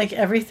is, like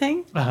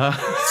everything,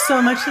 so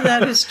much of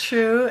that is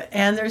true,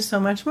 and there's so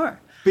much more.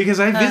 Because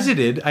I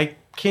visited, I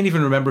can't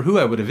even remember who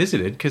I would have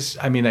visited, because,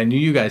 I mean, I knew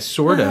you guys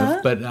sort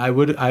of, but I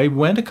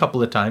went a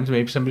couple of times.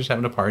 Maybe somebody's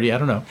having a party, I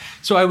don't know.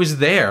 So I was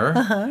there.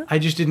 I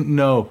just didn't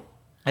know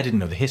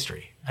the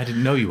history. I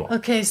didn't know you all.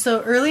 Okay,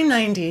 so early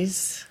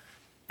 90s,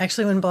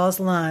 actually when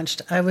Balls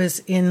launched, I was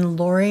in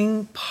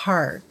Loring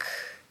Park.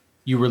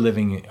 You were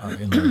living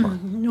in Loring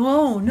Park?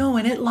 No.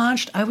 When it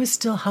launched, I was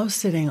still house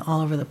sitting all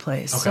over the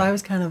place. Okay. So I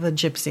was kind of a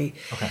gypsy.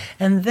 Okay.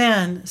 And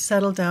then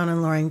settled down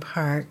in Loring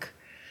Park.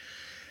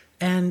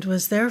 and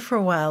was there for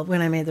a while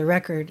when I made the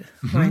record,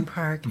 Loring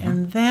Park,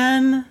 and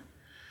then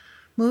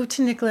moved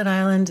to Nicollet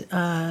Island.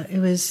 It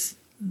was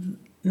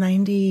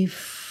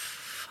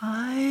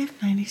 95,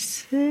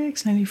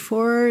 96,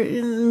 94,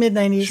 in the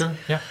mid-90s. Sure,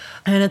 yeah.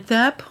 And at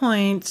that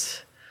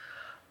point,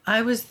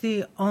 I was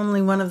the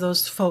only one of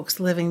those folks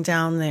living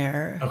down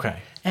there. Okay.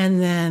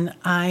 And then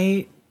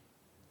I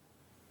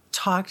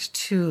talked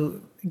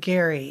to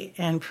Gary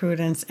and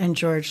Prudence and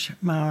George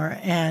Maurer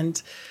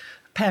and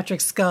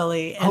Patrick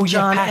Scully and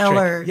John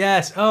Eller.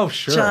 Yes. Oh,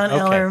 sure. John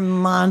Eller,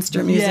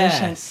 monster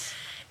musician. Yes.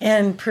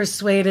 And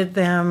persuaded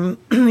them.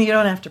 You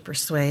don't have to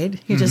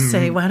persuade. You just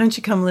say, why don't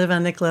you come live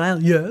on Nicollet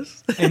Island?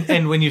 Yes.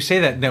 And when you say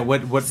that, now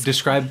what is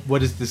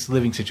this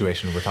living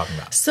situation we're talking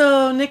about?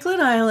 So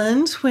Nicollet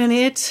Island, when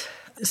it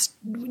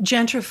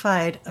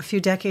gentrified a few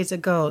decades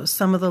ago,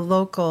 some of the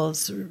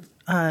locals,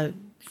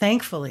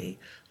 thankfully,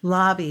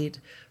 lobbied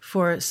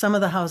for some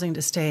of the housing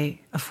to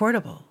stay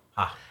affordable.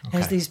 Okay.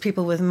 As these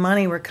people with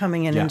money were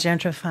coming in and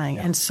gentrifying.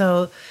 And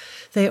so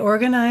they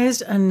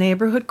organized a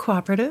neighborhood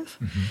cooperative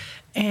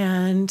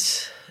and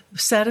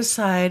set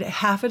aside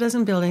half a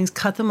dozen buildings,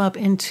 cut them up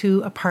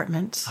into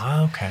apartments.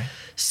 Okay.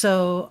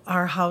 So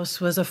our house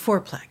was a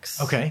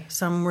fourplex. Okay.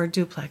 Some were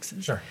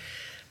duplexes. Sure.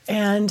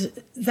 And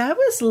that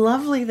was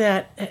lovely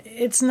that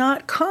it's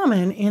not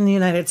common in the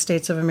United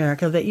States of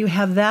America that you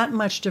have that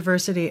much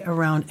diversity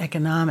around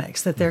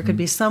economics, that there could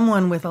be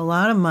someone with a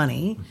lot of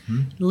money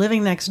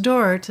living next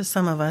door to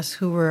some of us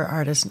who were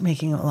artists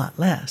making a lot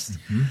less.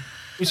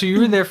 So you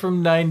were there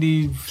from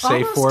 90,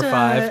 say, 4 or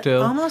 5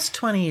 till... Almost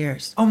 20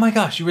 years. Oh my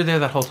gosh, you were there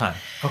that whole time.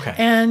 Okay.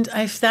 And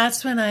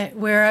that's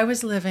where I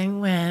was living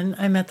when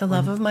I met the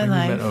love of my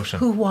life,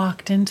 who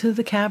walked into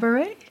the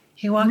cabaret.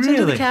 He walked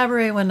into the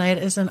cabaret one night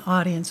as an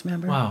audience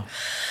member. Wow.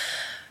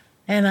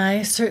 And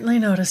I certainly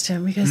noticed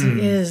him because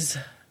he is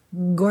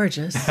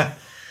gorgeous.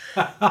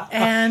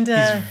 And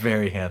he's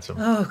very handsome.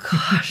 Oh,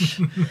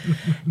 gosh.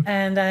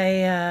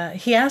 And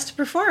he asked to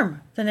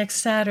perform the next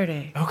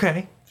Saturday.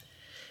 Okay.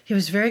 He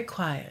was very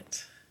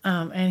quiet.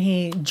 And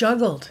he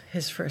juggled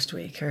his first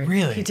week.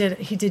 Really? He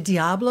did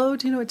Diablo.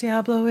 Do you know what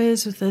Diablo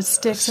is? With the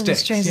sticks and the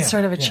strings. Yeah, it's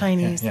sort of a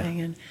Chinese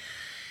thing.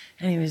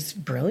 And he was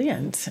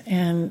brilliant.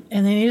 And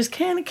then he just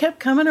kind of kept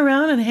coming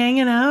around and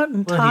hanging out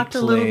and talked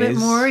a little bit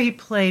more. He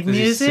played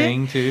music. Does he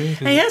sing too?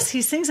 Yes,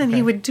 he sings. And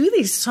he would do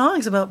these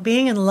songs about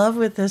being in love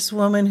with this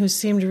woman who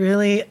seemed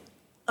really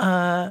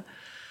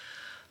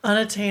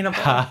unattainable.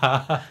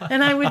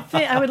 And I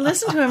would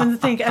listen to him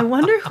and think, I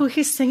wonder who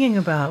he's singing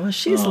about. Well,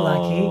 she's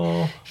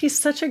lucky. He's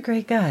such a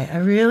great guy. I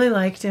really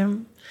liked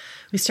him.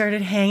 We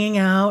started hanging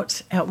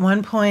out. At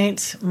one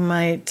point,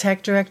 my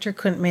tech director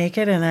couldn't make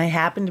it, and I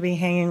happened to be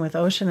hanging with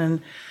Ocean,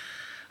 and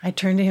I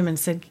turned to him and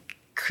said,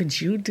 could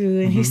you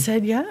do? And he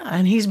said, yeah.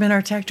 And he's been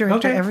our tech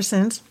director ever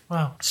since.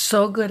 Wow.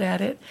 So good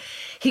at it.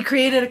 He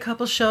created a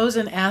couple shows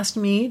and asked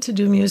me to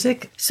do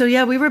music. So,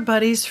 yeah, we were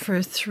buddies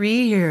for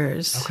 3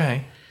 years.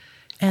 Okay.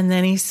 And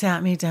then he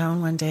sat me down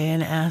one day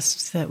and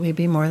asked that we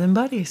be more than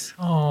buddies.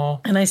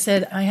 Oh. And I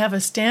said, I have a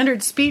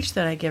standard speech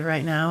that I give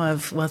right now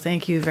of, well,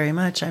 thank you very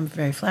much. I'm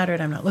very flattered.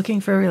 I'm not looking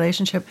for a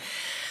relationship.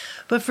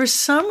 But for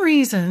some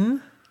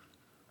reason,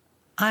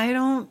 I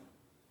don't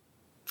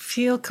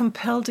feel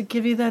compelled to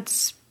give you that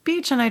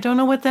speech, and I don't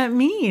know what that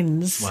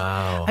means.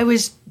 Wow.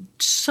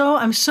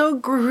 I'm so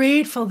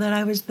grateful that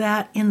I was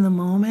that in the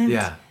moment.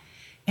 Yeah.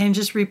 And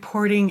just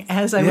reporting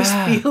as I was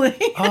feeling.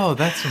 Oh,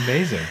 that's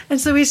amazing. And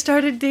so we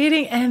started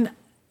dating, and,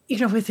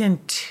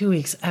 within 2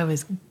 weeks, I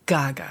was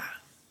gaga.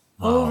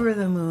 Wow. Over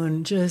the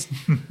moon, just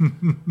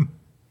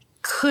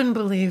couldn't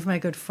believe my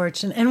good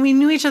fortune. And we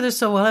knew each other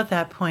so well at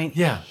that point.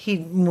 Yeah. He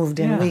moved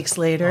in weeks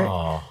later.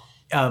 Oh.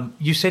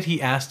 You said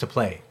he asked to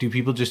play. Do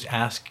people just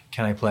ask,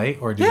 can I play?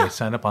 Or do they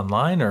sign up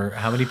online? Or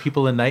how many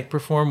people a night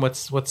perform?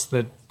 Because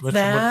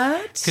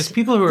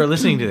people who are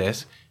listening to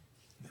this,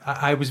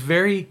 I was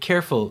very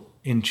careful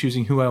in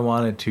choosing who I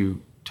wanted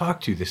to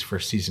talk to this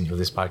first season of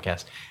this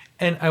podcast.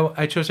 And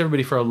I chose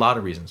everybody for a lot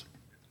of reasons.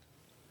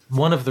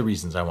 One of the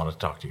reasons I wanted to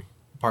talk to you,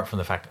 apart from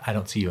the fact I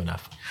don't see you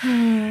enough,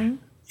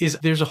 is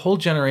there's a whole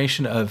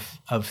generation of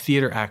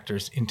theater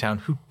actors in town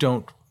who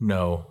don't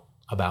know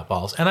about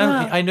balls. And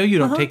I know you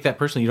don't take that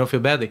personally. You don't feel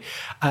badly.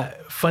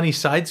 Funny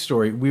side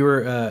story.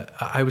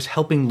 I was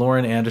helping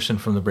Lauren Anderson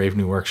from the Brave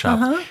New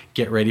Workshop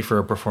get ready for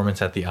a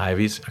performance at the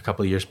Ivies a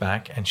couple of years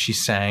back. And she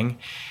sang.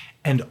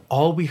 And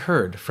all we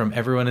heard from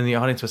everyone in the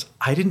audience was,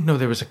 I didn't know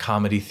there was a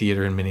comedy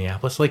theater in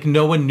Minneapolis. Like,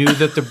 no one knew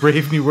that the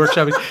Brave New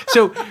Workshop is.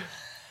 So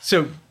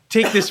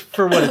take this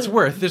for what it's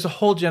worth. There's a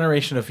whole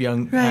generation of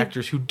young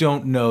actors who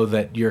don't know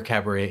that your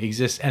cabaret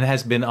exists and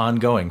has been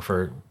ongoing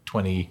for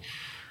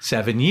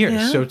 27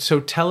 years. Yeah.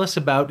 So tell us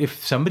about,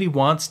 if somebody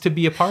wants to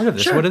be a part of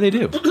this, what do they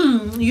do?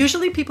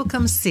 Usually people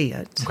come see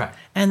it. Okay.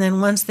 And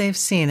then once they've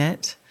seen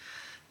it,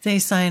 they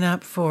sign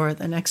up for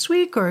the next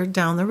week or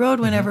down the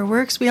road, whenever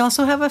works. We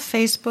also have a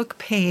Facebook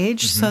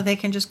page, so they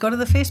can just go to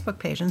the Facebook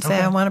page and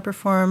say, I want to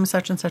perform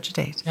such and such a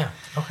date. Yeah,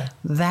 okay.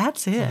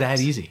 That's it. It's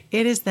that easy.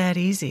 It is that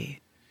easy.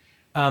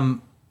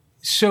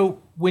 So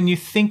when you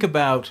think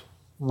about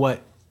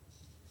what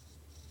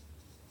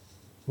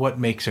what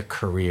makes a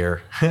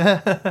career.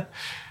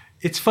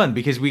 It's fun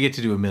because we get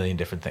to do a million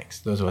different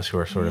things. Those of us who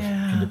are sort of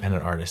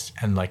independent artists.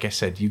 And like I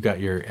said, you got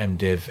your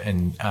MDiv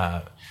and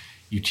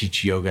you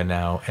teach yoga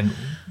now. And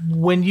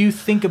when you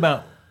think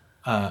about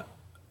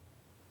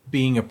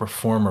being a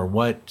performer,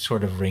 what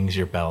sort of rings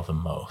your bell the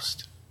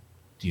most,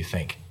 do you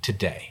think,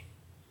 today?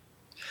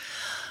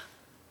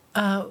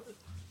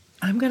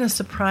 I'm going to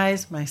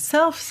surprise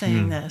myself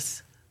saying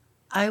this.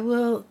 I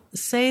will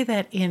say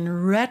that in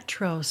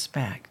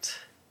retrospect,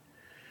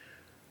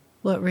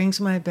 what rings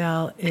my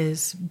bell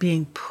is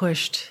being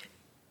pushed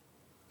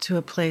to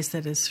a place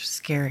that is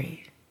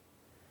scary.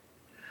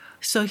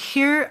 So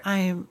here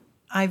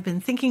I've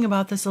been thinking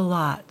about this a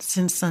lot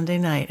since Sunday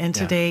night, and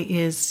today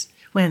is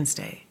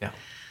Wednesday. Yeah.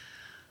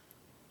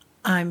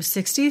 I'm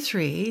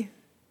 63.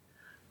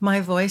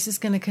 My voice is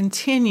going to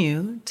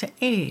continue to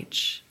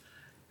age.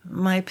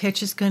 My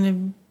pitch is going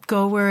to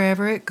go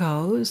wherever it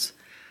goes.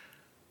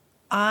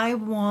 I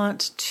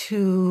want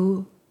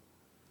to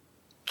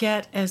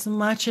get as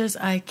much as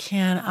I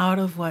can out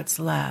of what's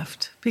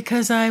left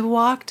because I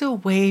walked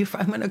away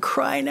from, I'm going to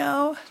cry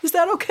now. Is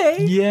that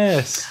okay?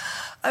 Yes.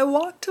 I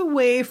walked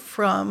away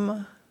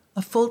from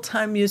a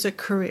full-time music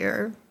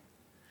career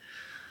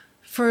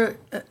for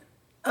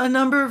a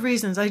number of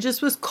reasons. I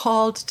just was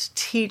called to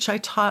teach. I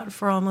taught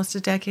for almost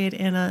a decade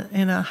in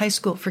a high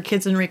school for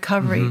kids in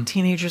recovery,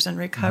 teenagers in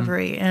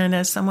recovery. And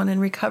as someone in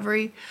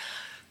recovery,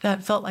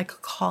 that felt like a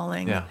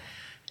calling. Yeah.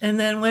 And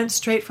then went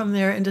straight from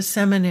there into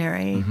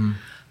seminary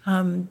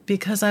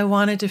because I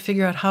wanted to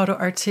figure out how to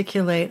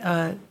articulate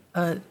a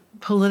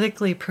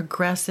politically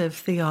progressive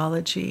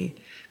theology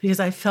because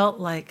I felt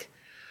like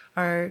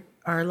our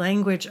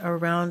language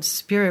around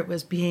spirit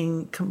was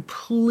being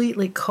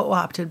completely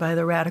co-opted by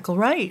the radical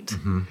right.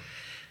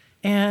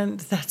 And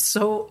that's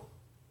so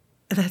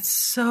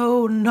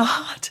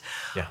not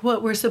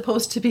what we're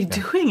supposed to be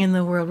doing in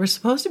the world. We're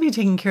supposed to be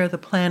taking care of the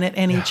planet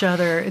and each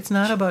other. It's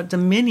not about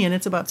dominion,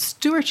 it's about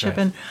stewardship.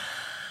 Right. And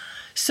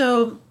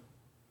so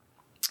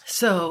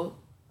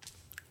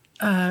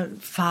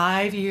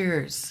 5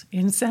 years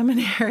in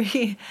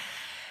seminary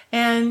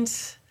and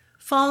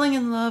falling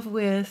in love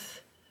with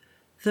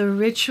the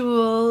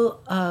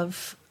ritual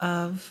of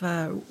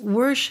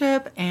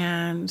worship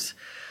and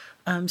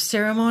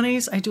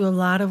ceremonies. I do a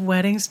lot of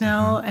weddings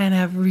now and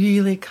have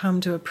really come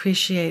to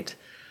appreciate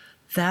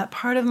that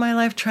part of my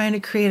life, trying to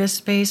create a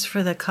space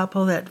for the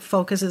couple that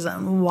focuses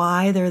on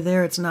why they're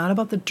there. It's not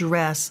about the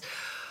dress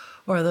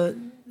or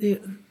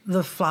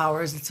the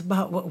flowers. It's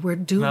about what we're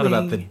doing. Not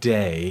about the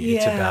day.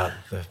 It's about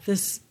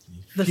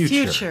the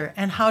future.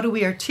 And how do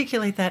we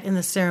articulate that in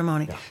the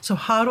ceremony? Yeah. So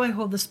how do I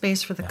hold the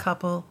space for the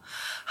couple?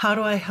 How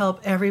do I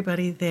help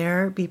everybody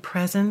there be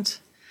present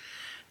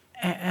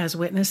as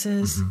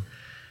witnesses?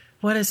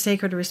 What a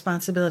sacred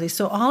responsibility.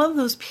 So all of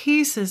those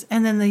pieces,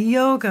 and then the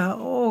yoga,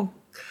 I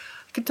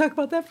could talk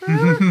about that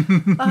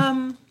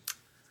forever.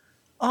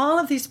 All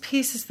of these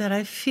pieces that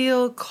I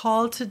feel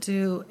called to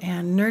do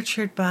and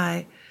nurtured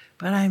by,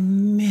 but I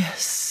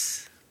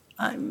miss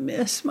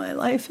my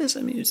life as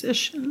a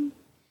musician.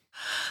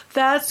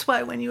 That's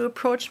why when you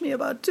approached me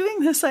about doing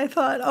this, I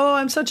thought,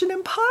 I'm such an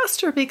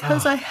imposter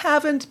because I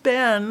haven't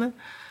been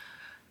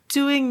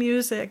doing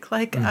music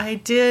like I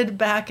did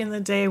back in the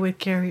day with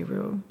Gary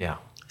Rue. Yeah.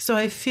 So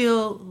I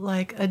feel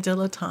like a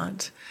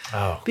dilettante.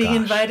 Being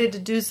invited to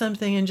do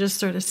something and just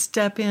sort of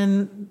step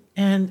in.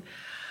 And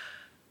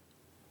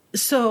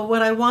so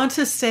what I want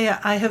to say,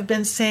 I have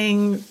been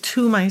saying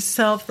to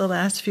myself the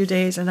last few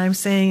days, and I'm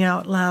saying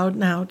out loud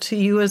now to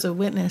you as a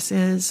witness,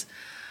 is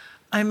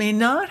I may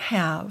not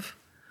have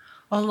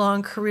a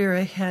long career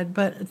ahead,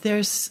 but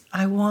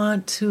I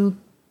want to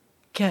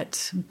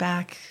get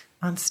back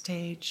on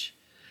stage.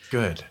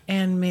 Good.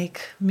 And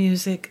make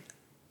music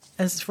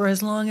for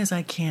as long as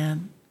I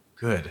can.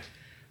 Good.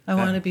 I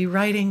want to be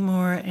writing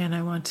more and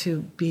I want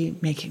to be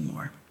making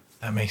more.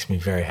 That makes me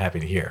very happy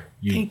to hear.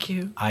 Thank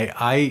you.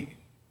 I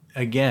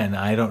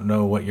don't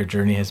know what your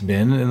journey has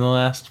been in the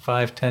last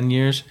 5-10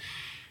 years,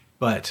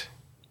 but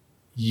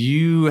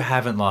you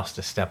haven't lost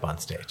a step on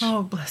stage.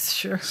 Oh,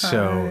 bless your heart.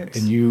 So,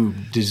 and you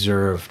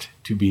deserved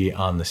to be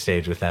on the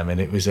stage with them. And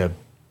it was a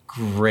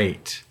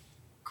great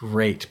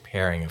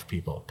pairing of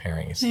people.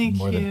 Than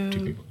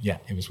 2 people. Yeah,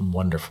 it was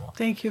wonderful.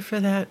 Thank you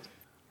for that.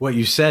 What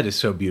you said is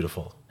so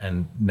beautiful.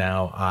 And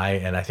now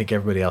I think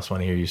everybody else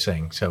want to hear you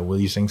sing. So will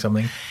you sing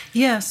something?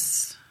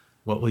 Yes.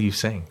 What will you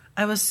sing?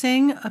 I will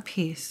sing a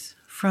piece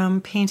from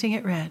Painting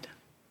It Red.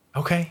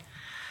 Okay.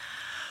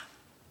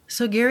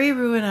 So Gary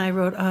Rue and I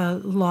wrote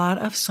a lot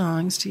of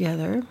songs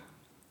together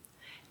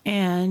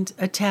and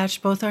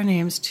attached both our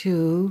names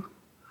to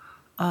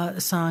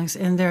songs.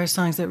 And there are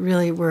songs that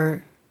really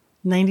were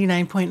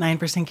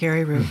 99.9%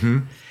 Gary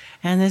Rue.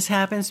 And this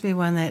happens to be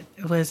one that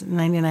was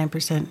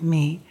 99%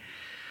 me.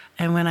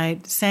 And when I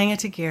sang it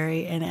to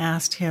Gary and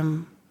asked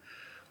him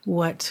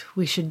what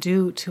we should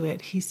do to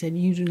it, he said,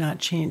 "You do not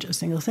change a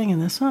single thing in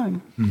this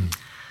song."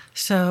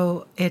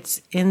 So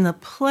it's in the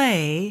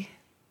play,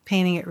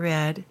 Painting It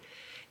Red.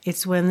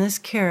 It's when this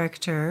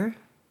character,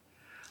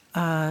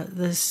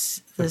 the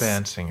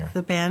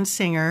band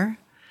singer,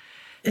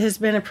 has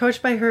been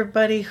approached by her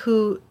buddy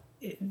who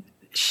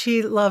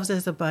she loves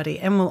as a buddy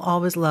and will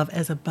always love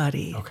as a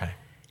buddy. Okay.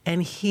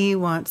 And he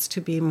wants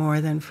to be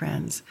more than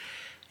friends.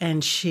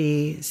 And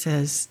she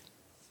says,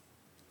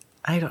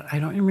 I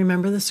don't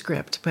remember the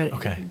script, but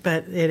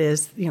it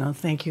is,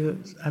 thank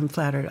you. I'm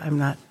flattered. I'm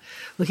not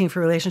looking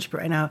for a relationship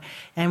right now.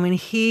 And when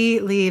he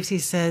leaves, he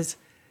says,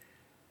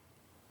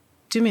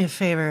 do me a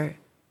favor.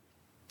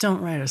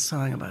 Don't write a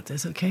song about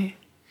this, okay?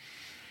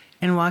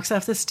 And walks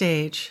off the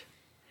stage.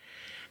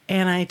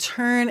 And I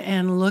turn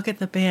and look at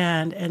the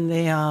band, and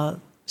they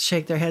all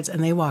shake their heads,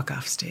 and they walk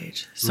off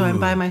stage. So I'm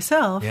by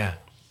myself. Yeah.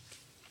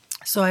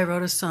 So I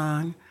wrote a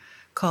song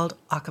called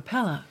A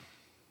Cappella.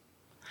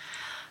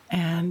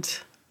 And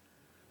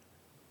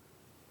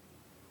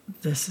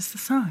this is the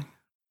song.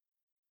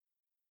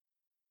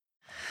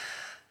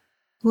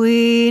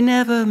 We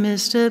never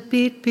missed a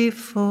beat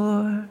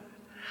before.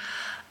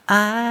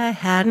 I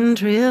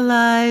hadn't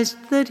realized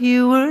that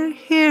you were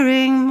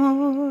hearing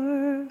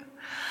more.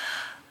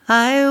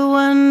 I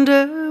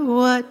wonder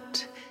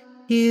what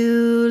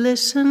you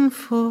listen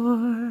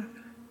for.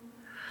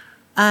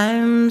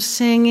 I'm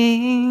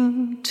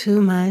singing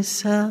to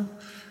myself.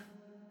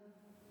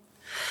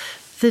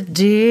 The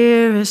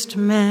dearest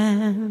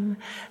man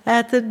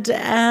at the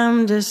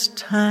damnedest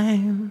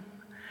time.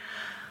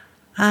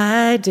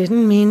 I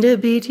didn't mean to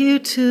beat you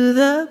to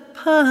the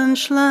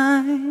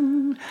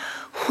punchline.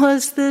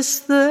 Was this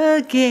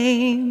the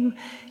game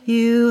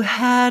you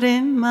had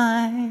in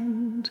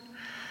mind?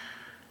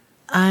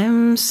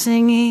 I'm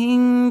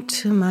singing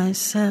to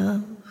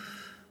myself.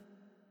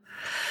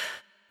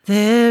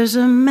 There's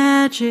a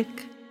magic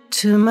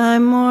to my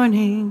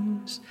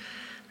mornings.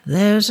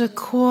 There's a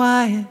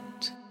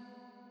quiet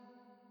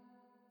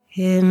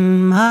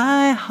in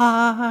my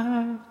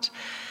heart.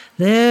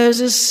 There's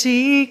a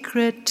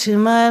secret to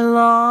my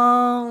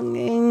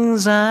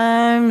longings.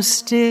 I'm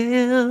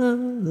still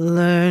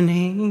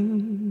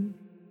learning.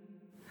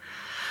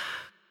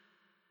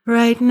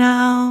 Right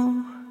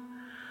now,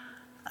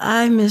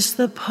 I miss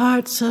the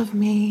parts of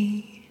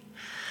me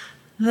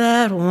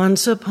that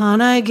once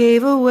upon I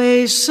gave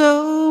away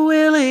so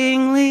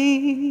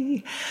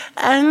willingly.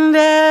 And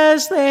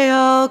as they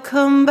all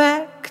come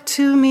back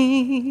to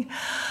me,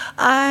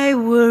 I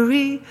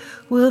worry,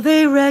 will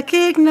they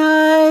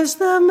recognize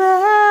the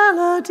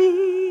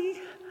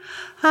melody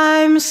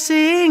I'm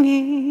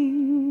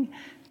singing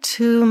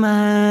to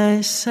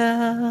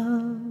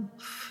myself?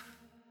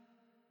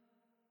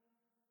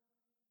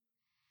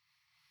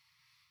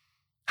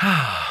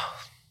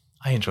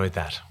 I enjoyed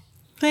that.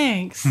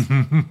 Thanks.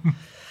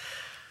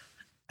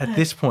 At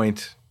this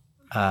point,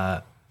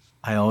 I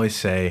always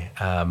say,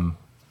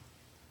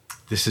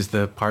 this is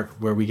the part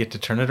where we get to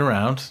turn it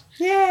around.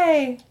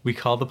 Yay! We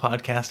call the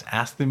podcast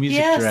Ask the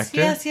Music Director.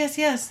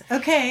 Yes.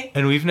 Okay.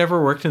 And we've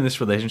never worked in this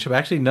relationship.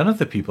 Actually, none of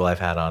the people I've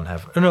had on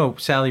have. Oh, no,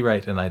 Sally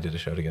Wright and I did a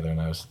show together, and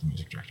I was the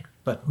music director.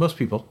 But most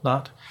people,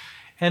 not.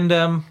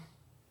 And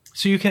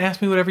so you can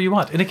ask me whatever you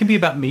want. And it can be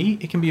about me.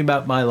 It can be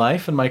about my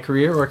life and my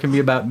career, or it can be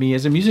about me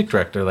as a music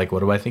director. Like, what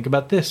do I think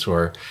about this?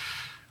 Or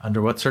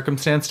under what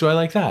circumstance do I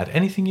like that?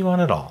 Anything you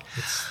want at all.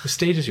 The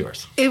stage is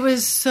yours. It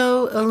was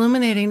so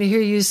illuminating to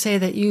hear you say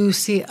that you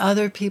see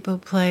other people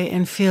play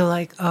and feel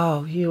like,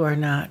 oh, you are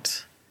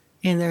not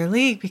in their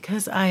league,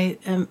 because I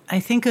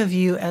think of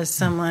you as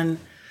someone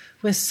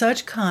with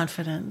such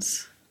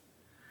confidence.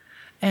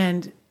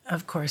 And,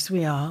 of course,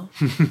 we all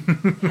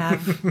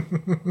have...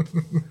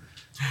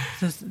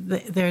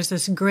 There's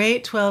this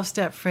great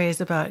 12-step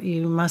phrase about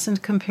you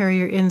mustn't compare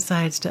your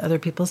insides to other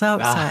people's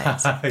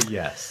outsides.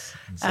 Yes,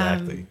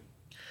 exactly.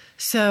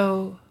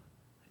 So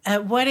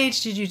at what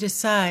age did you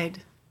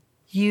decide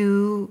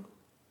you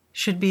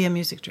should be a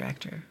music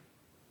director?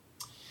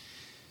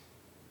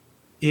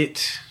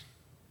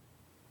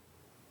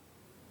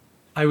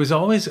 I was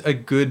always a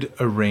good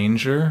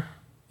arranger.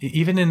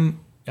 Even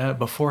in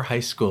before high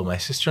school, my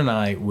sister and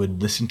I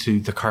would listen to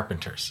The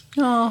Carpenters.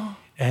 Oh.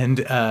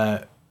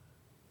 And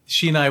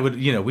she and I would,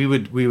 we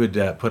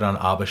would put on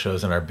ABBA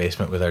shows in our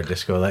basement with our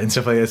disco light and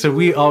stuff like that. So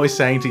we always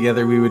sang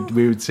together. We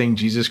would sing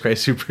Jesus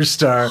Christ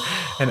Superstar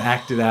and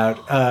act it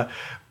out.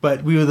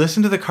 But we would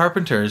listen to The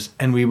Carpenters,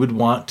 and we would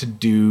want to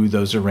do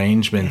those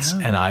arrangements,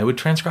 and I would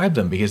transcribe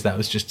them, because that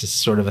was just a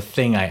sort of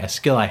a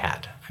skill I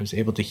had. I was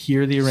able to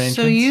hear the arrangements.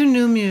 So you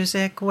knew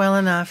music well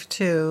enough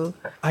to...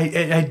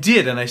 I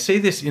did, and I say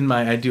this in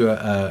I do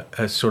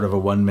a sort of a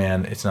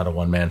one-man, it's not a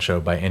one-man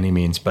show by any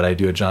means, but I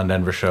do a John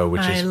Denver show,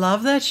 which I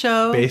love that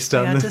show. Based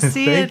on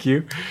thank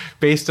you.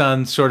 Based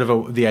on sort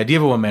of the idea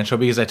of a one-man show,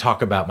 because I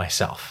talk about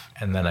myself,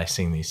 and then I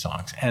sing these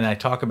songs. And I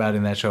talk about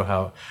in that show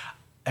how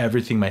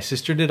everything my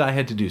sister did, I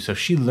had to do. So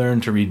she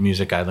learned to read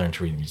music, I learned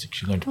to read music.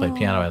 She learned to play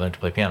piano, I learned to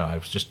play piano. I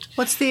was just...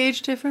 What's the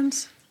age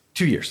difference?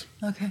 2 years.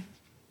 Okay.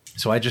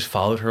 So I just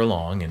followed her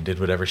along and did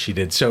whatever she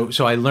did. So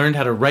I learned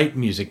how to write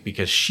music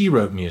because she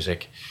wrote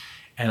music,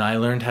 and I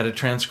learned how to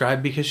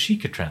transcribe because she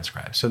could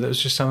transcribe. So that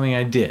was just something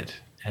I did.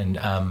 And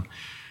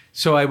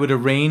So I would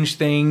arrange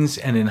things,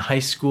 and in high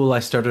school I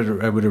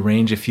would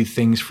arrange a few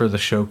things for the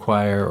show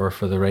choir or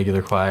for the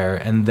regular choir,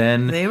 and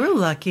then They were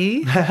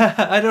lucky.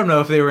 I don't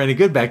know if they were any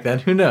good back then.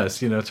 Who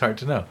knows? It's hard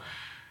to know.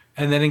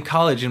 And then in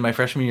college, in my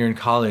freshman year in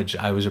college,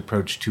 I was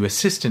approached to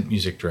assistant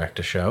music direct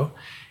a show,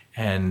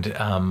 and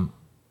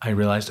I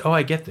realized,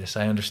 I get this.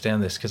 I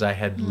understand this because I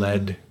had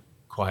led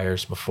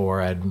choirs before.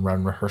 I'd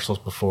run rehearsals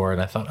before,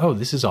 and I thought,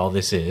 this is all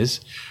this is.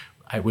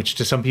 Which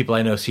to some people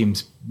I know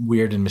seems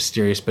weird and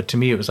mysterious, but to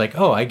me it was like,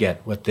 I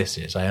get what this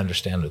is. I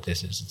understand what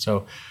this is. And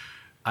so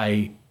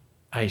I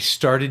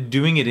started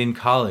doing it in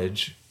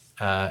college,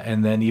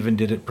 and then even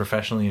did it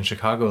professionally in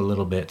Chicago a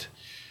little bit.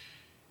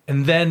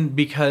 And then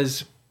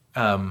because,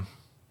 again,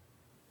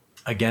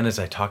 as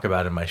I talk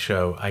about in my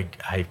show,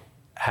 I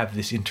have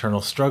this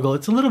internal struggle.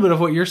 It's a little bit of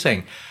what you're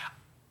saying,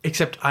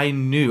 except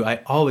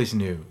I always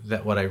knew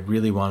that what I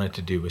really wanted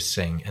to do was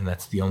sing, and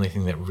that's the only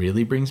thing that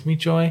really brings me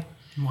joy.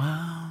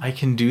 Wow. I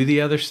can do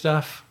the other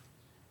stuff,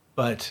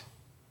 but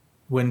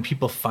when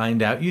people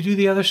find out you do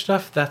the other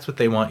stuff, that's what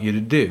they want you to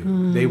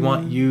do. They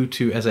want you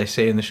to, as I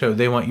say in the show,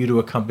 they want you to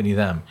accompany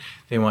them.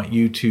 They want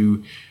you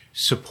to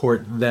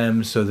support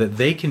them so that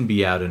they can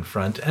be out in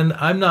front. And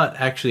I'm not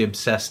actually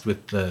obsessed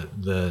with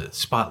the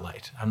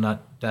spotlight.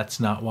 That's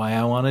not why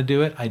I want to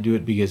do it. I do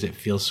it because it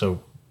feels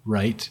so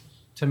right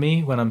to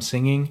me when I'm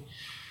singing,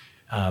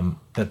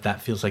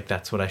 that feels like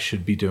that's what I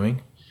should be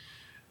doing.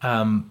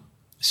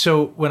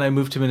 So when I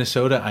moved to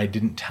Minnesota, I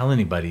didn't tell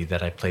anybody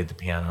that I played the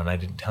piano, and I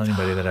didn't tell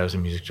anybody that I was a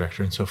music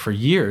director. And so for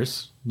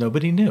years,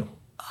 nobody knew.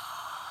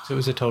 So it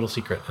was a total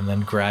secret. And then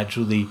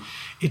gradually,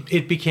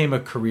 it became a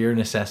career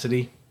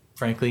necessity,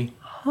 frankly,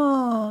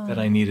 that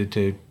I needed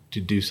to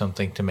do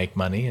something to make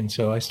money. And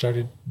so I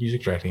started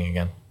music directing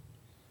again.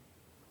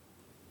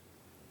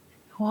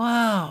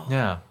 Wow.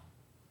 Yeah.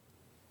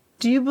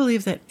 Do you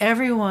believe that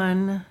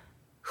everyone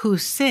who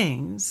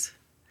sings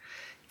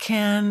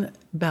can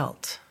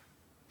belt?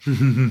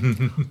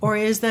 Or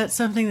is that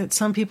something that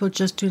some people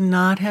just do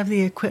not have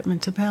the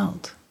equipment to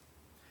belt?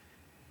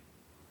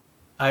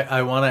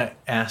 I want to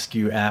ask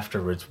you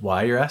afterwards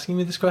why you're asking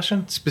me this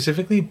question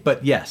specifically,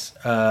 but yes.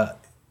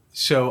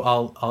 So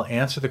I'll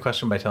answer the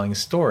question by telling a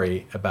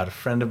story about a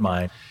friend of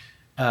mine.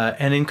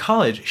 And in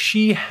college,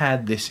 she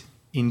had this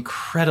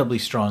incredibly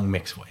strong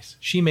mixed voice.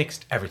 She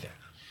mixed everything.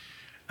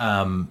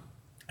 And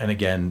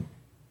again,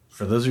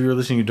 for those of you who are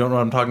listening who don't know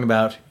what I'm talking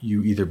about,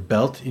 you either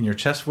belt in your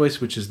chest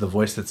voice, which is the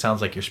voice that sounds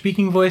like your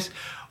speaking voice,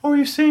 or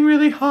you sing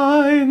really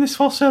high in this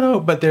falsetto.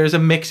 But there's a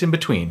mix in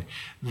between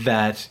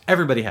that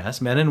everybody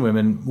has, men and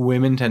women.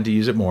 Women tend to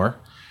use it more.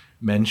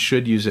 Men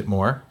should use it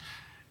more.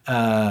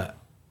 And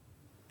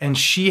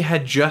she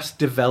had just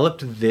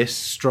developed this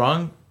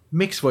strong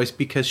mixed voice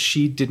because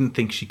she didn't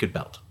think she could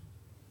belt.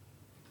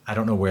 I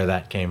don't know where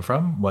that came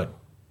from, what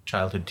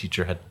childhood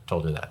teacher had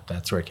told her that.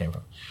 That's where it came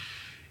from.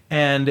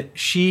 And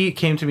she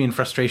came to me in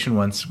frustration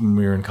once when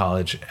we were in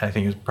college. I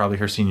think it was probably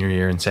her senior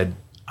year, and said,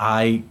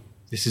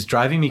 this is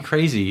driving me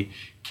crazy.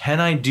 Can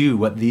I do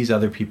what these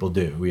other people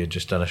do? We had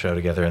just done a show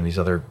together, and these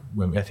other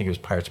women, I think it was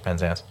Pirates of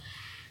Penzance.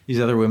 These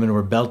other women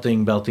were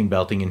belting,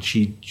 and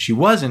she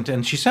wasn't,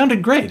 and she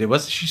sounded great.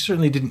 She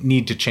certainly didn't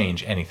need to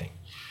change anything.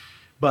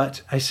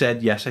 But I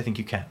said, yes, I think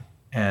you can.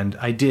 And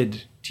I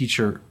did teach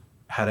her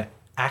how to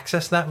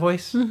access that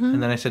voice.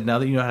 And then I said, now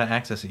that you know how to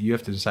access it, you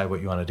have to decide what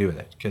you want to do with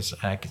it. Because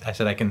I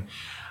said,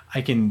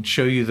 I can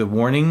show you the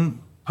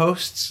warning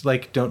posts,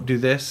 like, don't do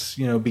this,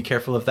 be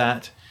careful of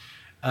that.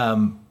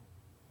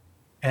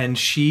 And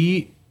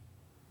she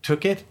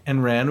took it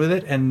and ran with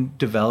it and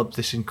developed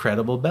this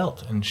incredible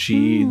belt. And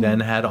she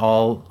then had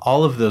all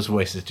of those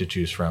voices to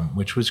choose from,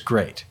 which was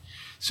great.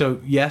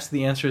 So yes,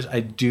 the answer is I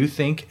do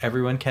think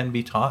everyone can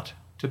be taught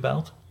to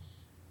belt.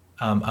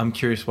 I'm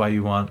curious why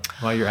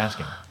you're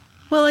asking.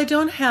 Well, I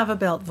don't have a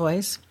belt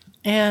voice,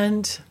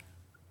 and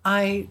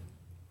I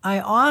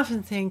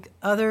often think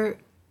other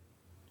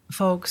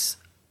folks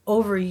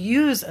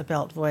overuse a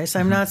belt voice.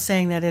 I'm not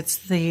saying that it's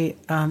the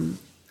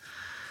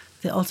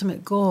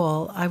ultimate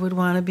goal. I would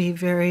want to be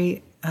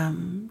very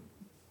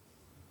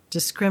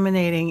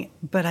discriminating,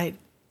 but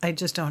I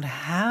just don't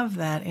have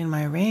that in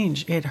my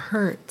range. It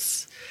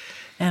hurts.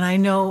 And I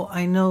know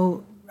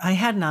I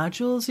had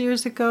nodules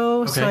years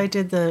ago, so I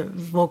did the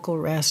vocal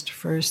rest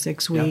for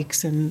 6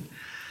 weeks and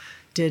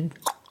did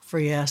for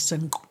yes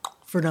and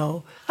for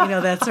no,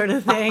 that sort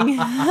of thing.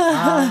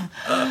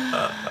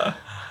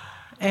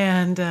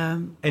 And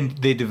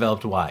they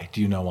developed why? Do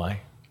you know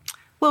why?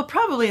 Well,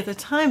 probably at the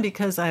time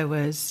because I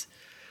was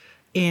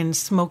in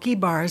smoky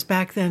bars.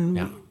 Back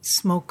then,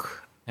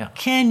 smoke. Yeah.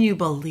 Can you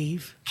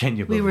believe?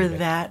 We were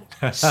that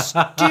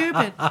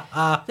stupid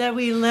that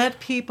we let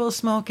people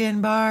smoke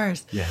in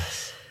bars.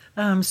 Yes.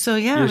 So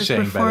yeah, You're I was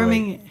saying,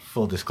 performing. By the way,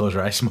 full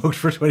disclosure, I smoked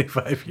for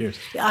 25 years.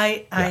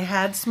 I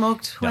had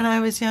smoked when I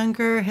was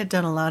younger, had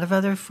done a lot of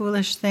other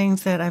foolish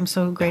things that I'm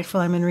so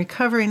grateful I'm in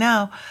recovery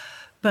now.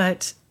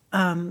 But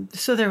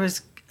so there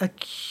was a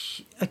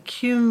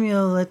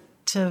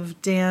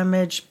cumulative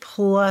damage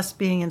plus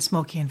being in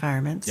smoky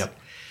environments. Yep.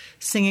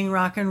 singing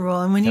rock and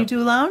roll. And when you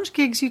do lounge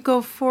gigs, you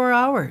go 4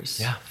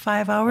 hours,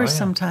 5 hours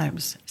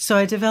sometimes. So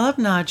I developed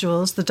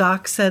nodules. The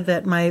doc said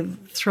that my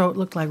throat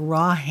looked like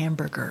raw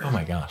hamburger. Oh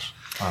my gosh.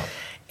 Wow.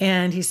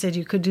 And he said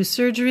you could do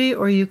surgery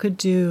or you could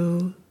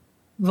do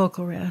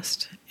vocal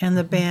rest. And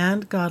the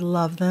band, God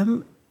love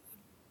them,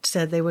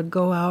 said they would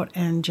go out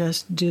and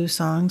just do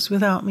songs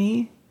without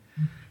me.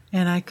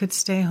 And I could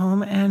stay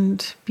home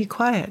and be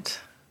quiet.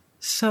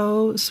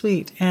 So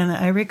sweet. And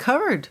I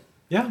recovered.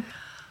 Yeah.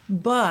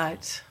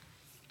 But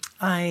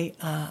I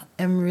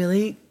am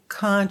really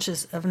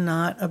conscious of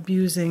not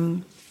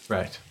abusing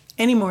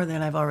any more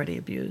than I've already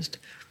abused.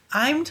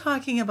 I'm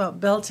talking about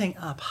belting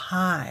up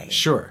high.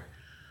 Sure.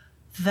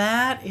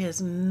 That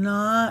is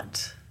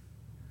not...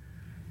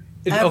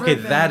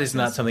 that is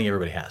not something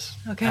everybody has.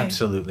 Okay.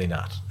 Absolutely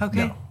not.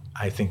 Okay. No,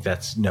 I think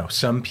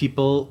some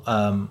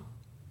people,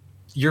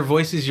 your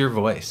voice is your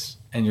voice,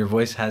 and your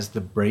voice has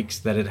the breaks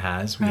that it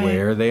has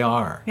where they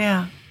are.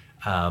 Yeah.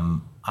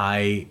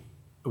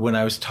 When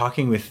I was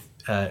talking with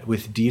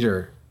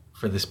Dieter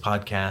for this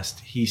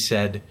podcast, he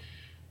said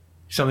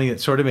something that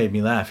sort of made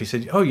me laugh. He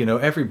said,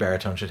 every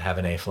baritone should have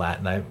an A flat.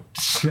 And I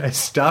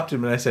stopped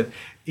him and I said,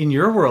 in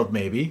your world,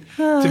 maybe.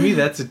 To me,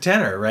 that's a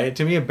tenor, right?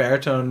 To me, a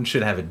baritone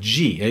should have a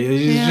G.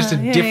 It's just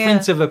a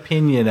difference of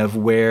opinion of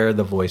where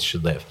the voice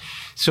should live.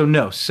 So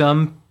no,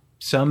 some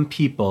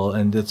people,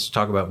 and let's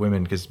talk about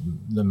women because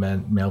the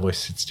male voice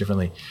sits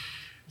differently.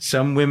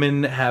 Some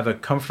women have a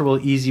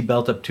comfortable, easy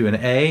belt up to an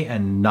A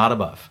and not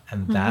above.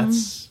 And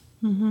that's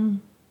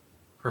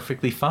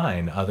perfectly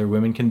fine. Other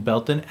women can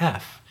belt an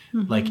F,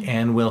 like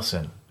Ann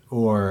Wilson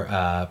or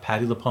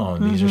Patti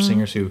LuPone. These are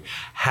singers who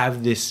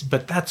have this,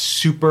 but that's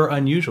super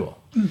unusual.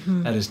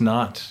 That is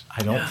not,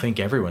 I don't think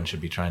everyone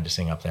should be trying to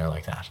sing up there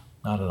like that.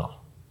 Not at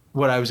all.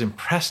 What I was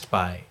impressed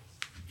by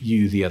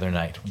you the other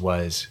night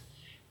was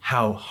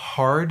how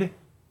hard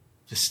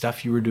the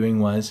stuff you were doing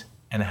was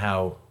and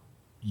how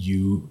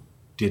you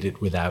did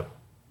it without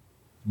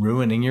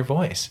ruining your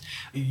voice.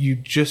 You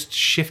just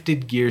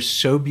shifted gears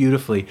so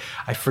beautifully.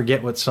 I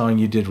forget what song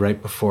you did right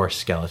before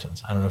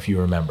Skeletons. I don't know if you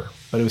remember,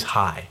 but it was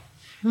high.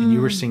 And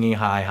you were singing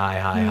high, high,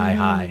 high, high,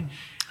 high.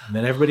 And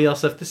then everybody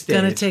else left the stage.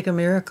 Gonna Take a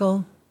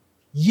Miracle?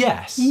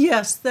 Yes.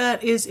 Yes,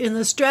 that is in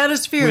the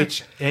stratosphere.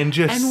 And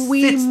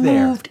we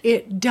moved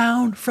it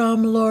down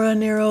from Laura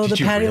Nyro, the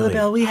Patti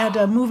LaBelle. We had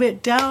to move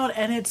it down,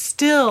 and it's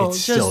still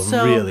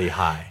really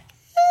high.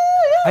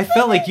 I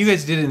felt like you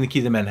guys did it in the key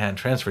the Manhattan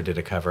Transfer did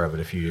a cover of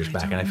it a few years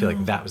back, and I feel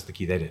like that was the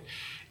key they did.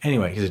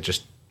 Anyway,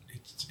 because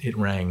it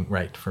rang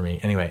right for me.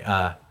 Anyway,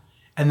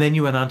 and then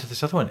you went on to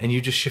this other one, and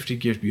you just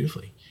shifted gears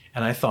beautifully.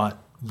 And I thought,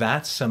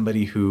 that's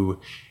somebody who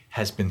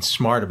has been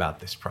smart about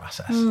this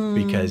process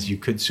because you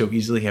could so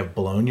easily have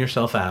blown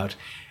yourself out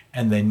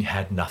and then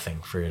had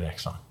nothing for your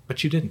next song.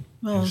 But you didn't.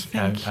 Well,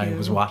 thank you. I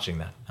was watching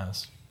that. I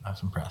was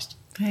impressed.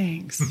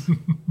 Thanks.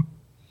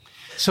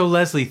 So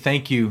Leslie,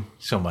 thank you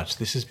so much.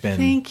 This has been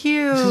Thank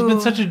you. This has been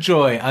such a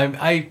joy.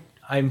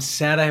 I'm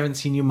sad I haven't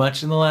seen you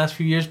much in the last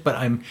few years, but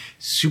I'm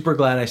super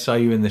glad I saw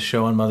you in the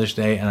show on Mother's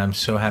Day, and I'm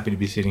so happy to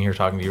be sitting here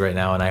talking to you right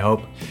now. And I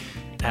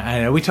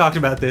know we talked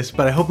about this,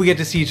 but I hope we get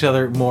to see each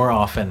other more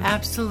often.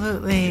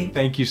 Absolutely.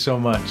 Thank you so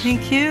much.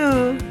 Thank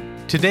you.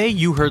 Today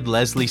you heard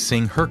Leslie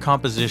sing her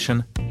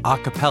composition a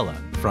cappella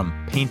from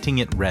Painting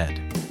It Red.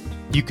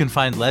 You can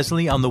find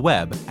Leslie on the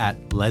web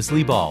at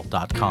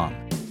leslieball.com.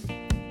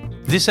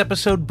 This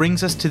episode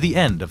brings us to the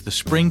end of the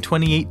spring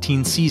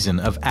 2018 season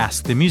of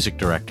Ask the Music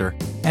Director,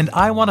 and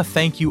I want to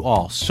thank you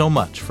all so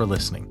much for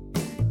listening.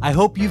 I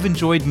hope you've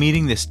enjoyed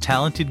meeting this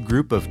talented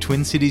group of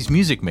Twin Cities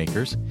music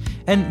makers,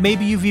 and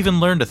maybe you've even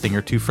learned a thing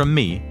or two from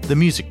me, the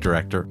music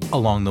director,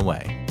 along the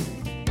way.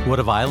 What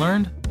have I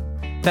learned?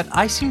 That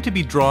I seem to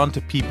be drawn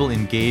to people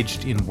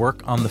engaged in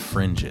work on the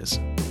fringes.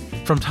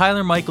 From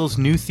Tyler Michaels'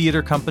 new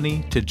theater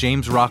company, to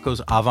James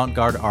Rocco's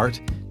avant-garde art,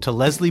 to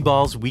Leslie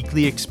Ball's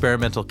weekly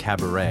experimental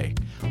cabaret,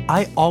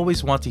 I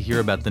always want to hear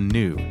about the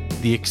new,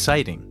 the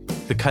exciting,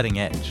 the cutting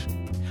edge.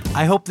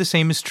 I hope the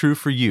same is true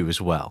for you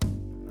as well.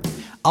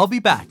 I'll be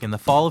back in the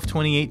fall of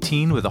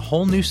 2018 with a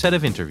whole new set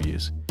of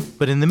interviews,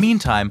 but in the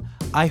meantime,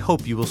 I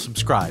hope you will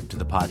subscribe to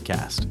the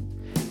podcast.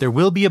 There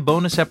will be a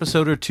bonus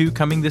episode or two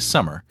coming this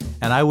summer,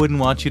 and I wouldn't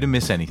want you to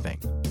miss anything.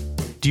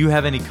 Do you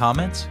have any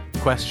comments,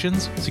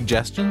 questions,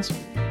 suggestions?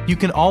 You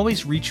can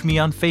always reach me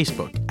on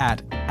Facebook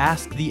at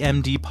Ask the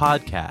MD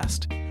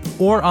Podcast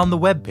or on the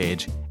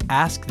webpage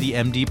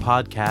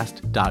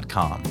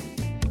askthemdpodcast.com.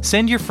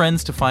 Send your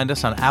friends to find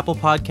us on Apple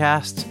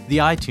Podcasts, the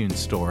iTunes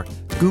Store,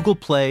 Google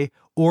Play,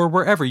 or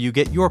wherever you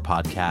get your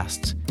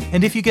podcasts.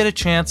 And if you get a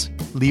chance,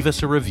 leave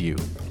us a review.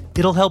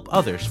 It'll help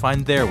others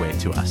find their way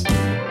to us.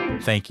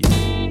 Thank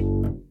you.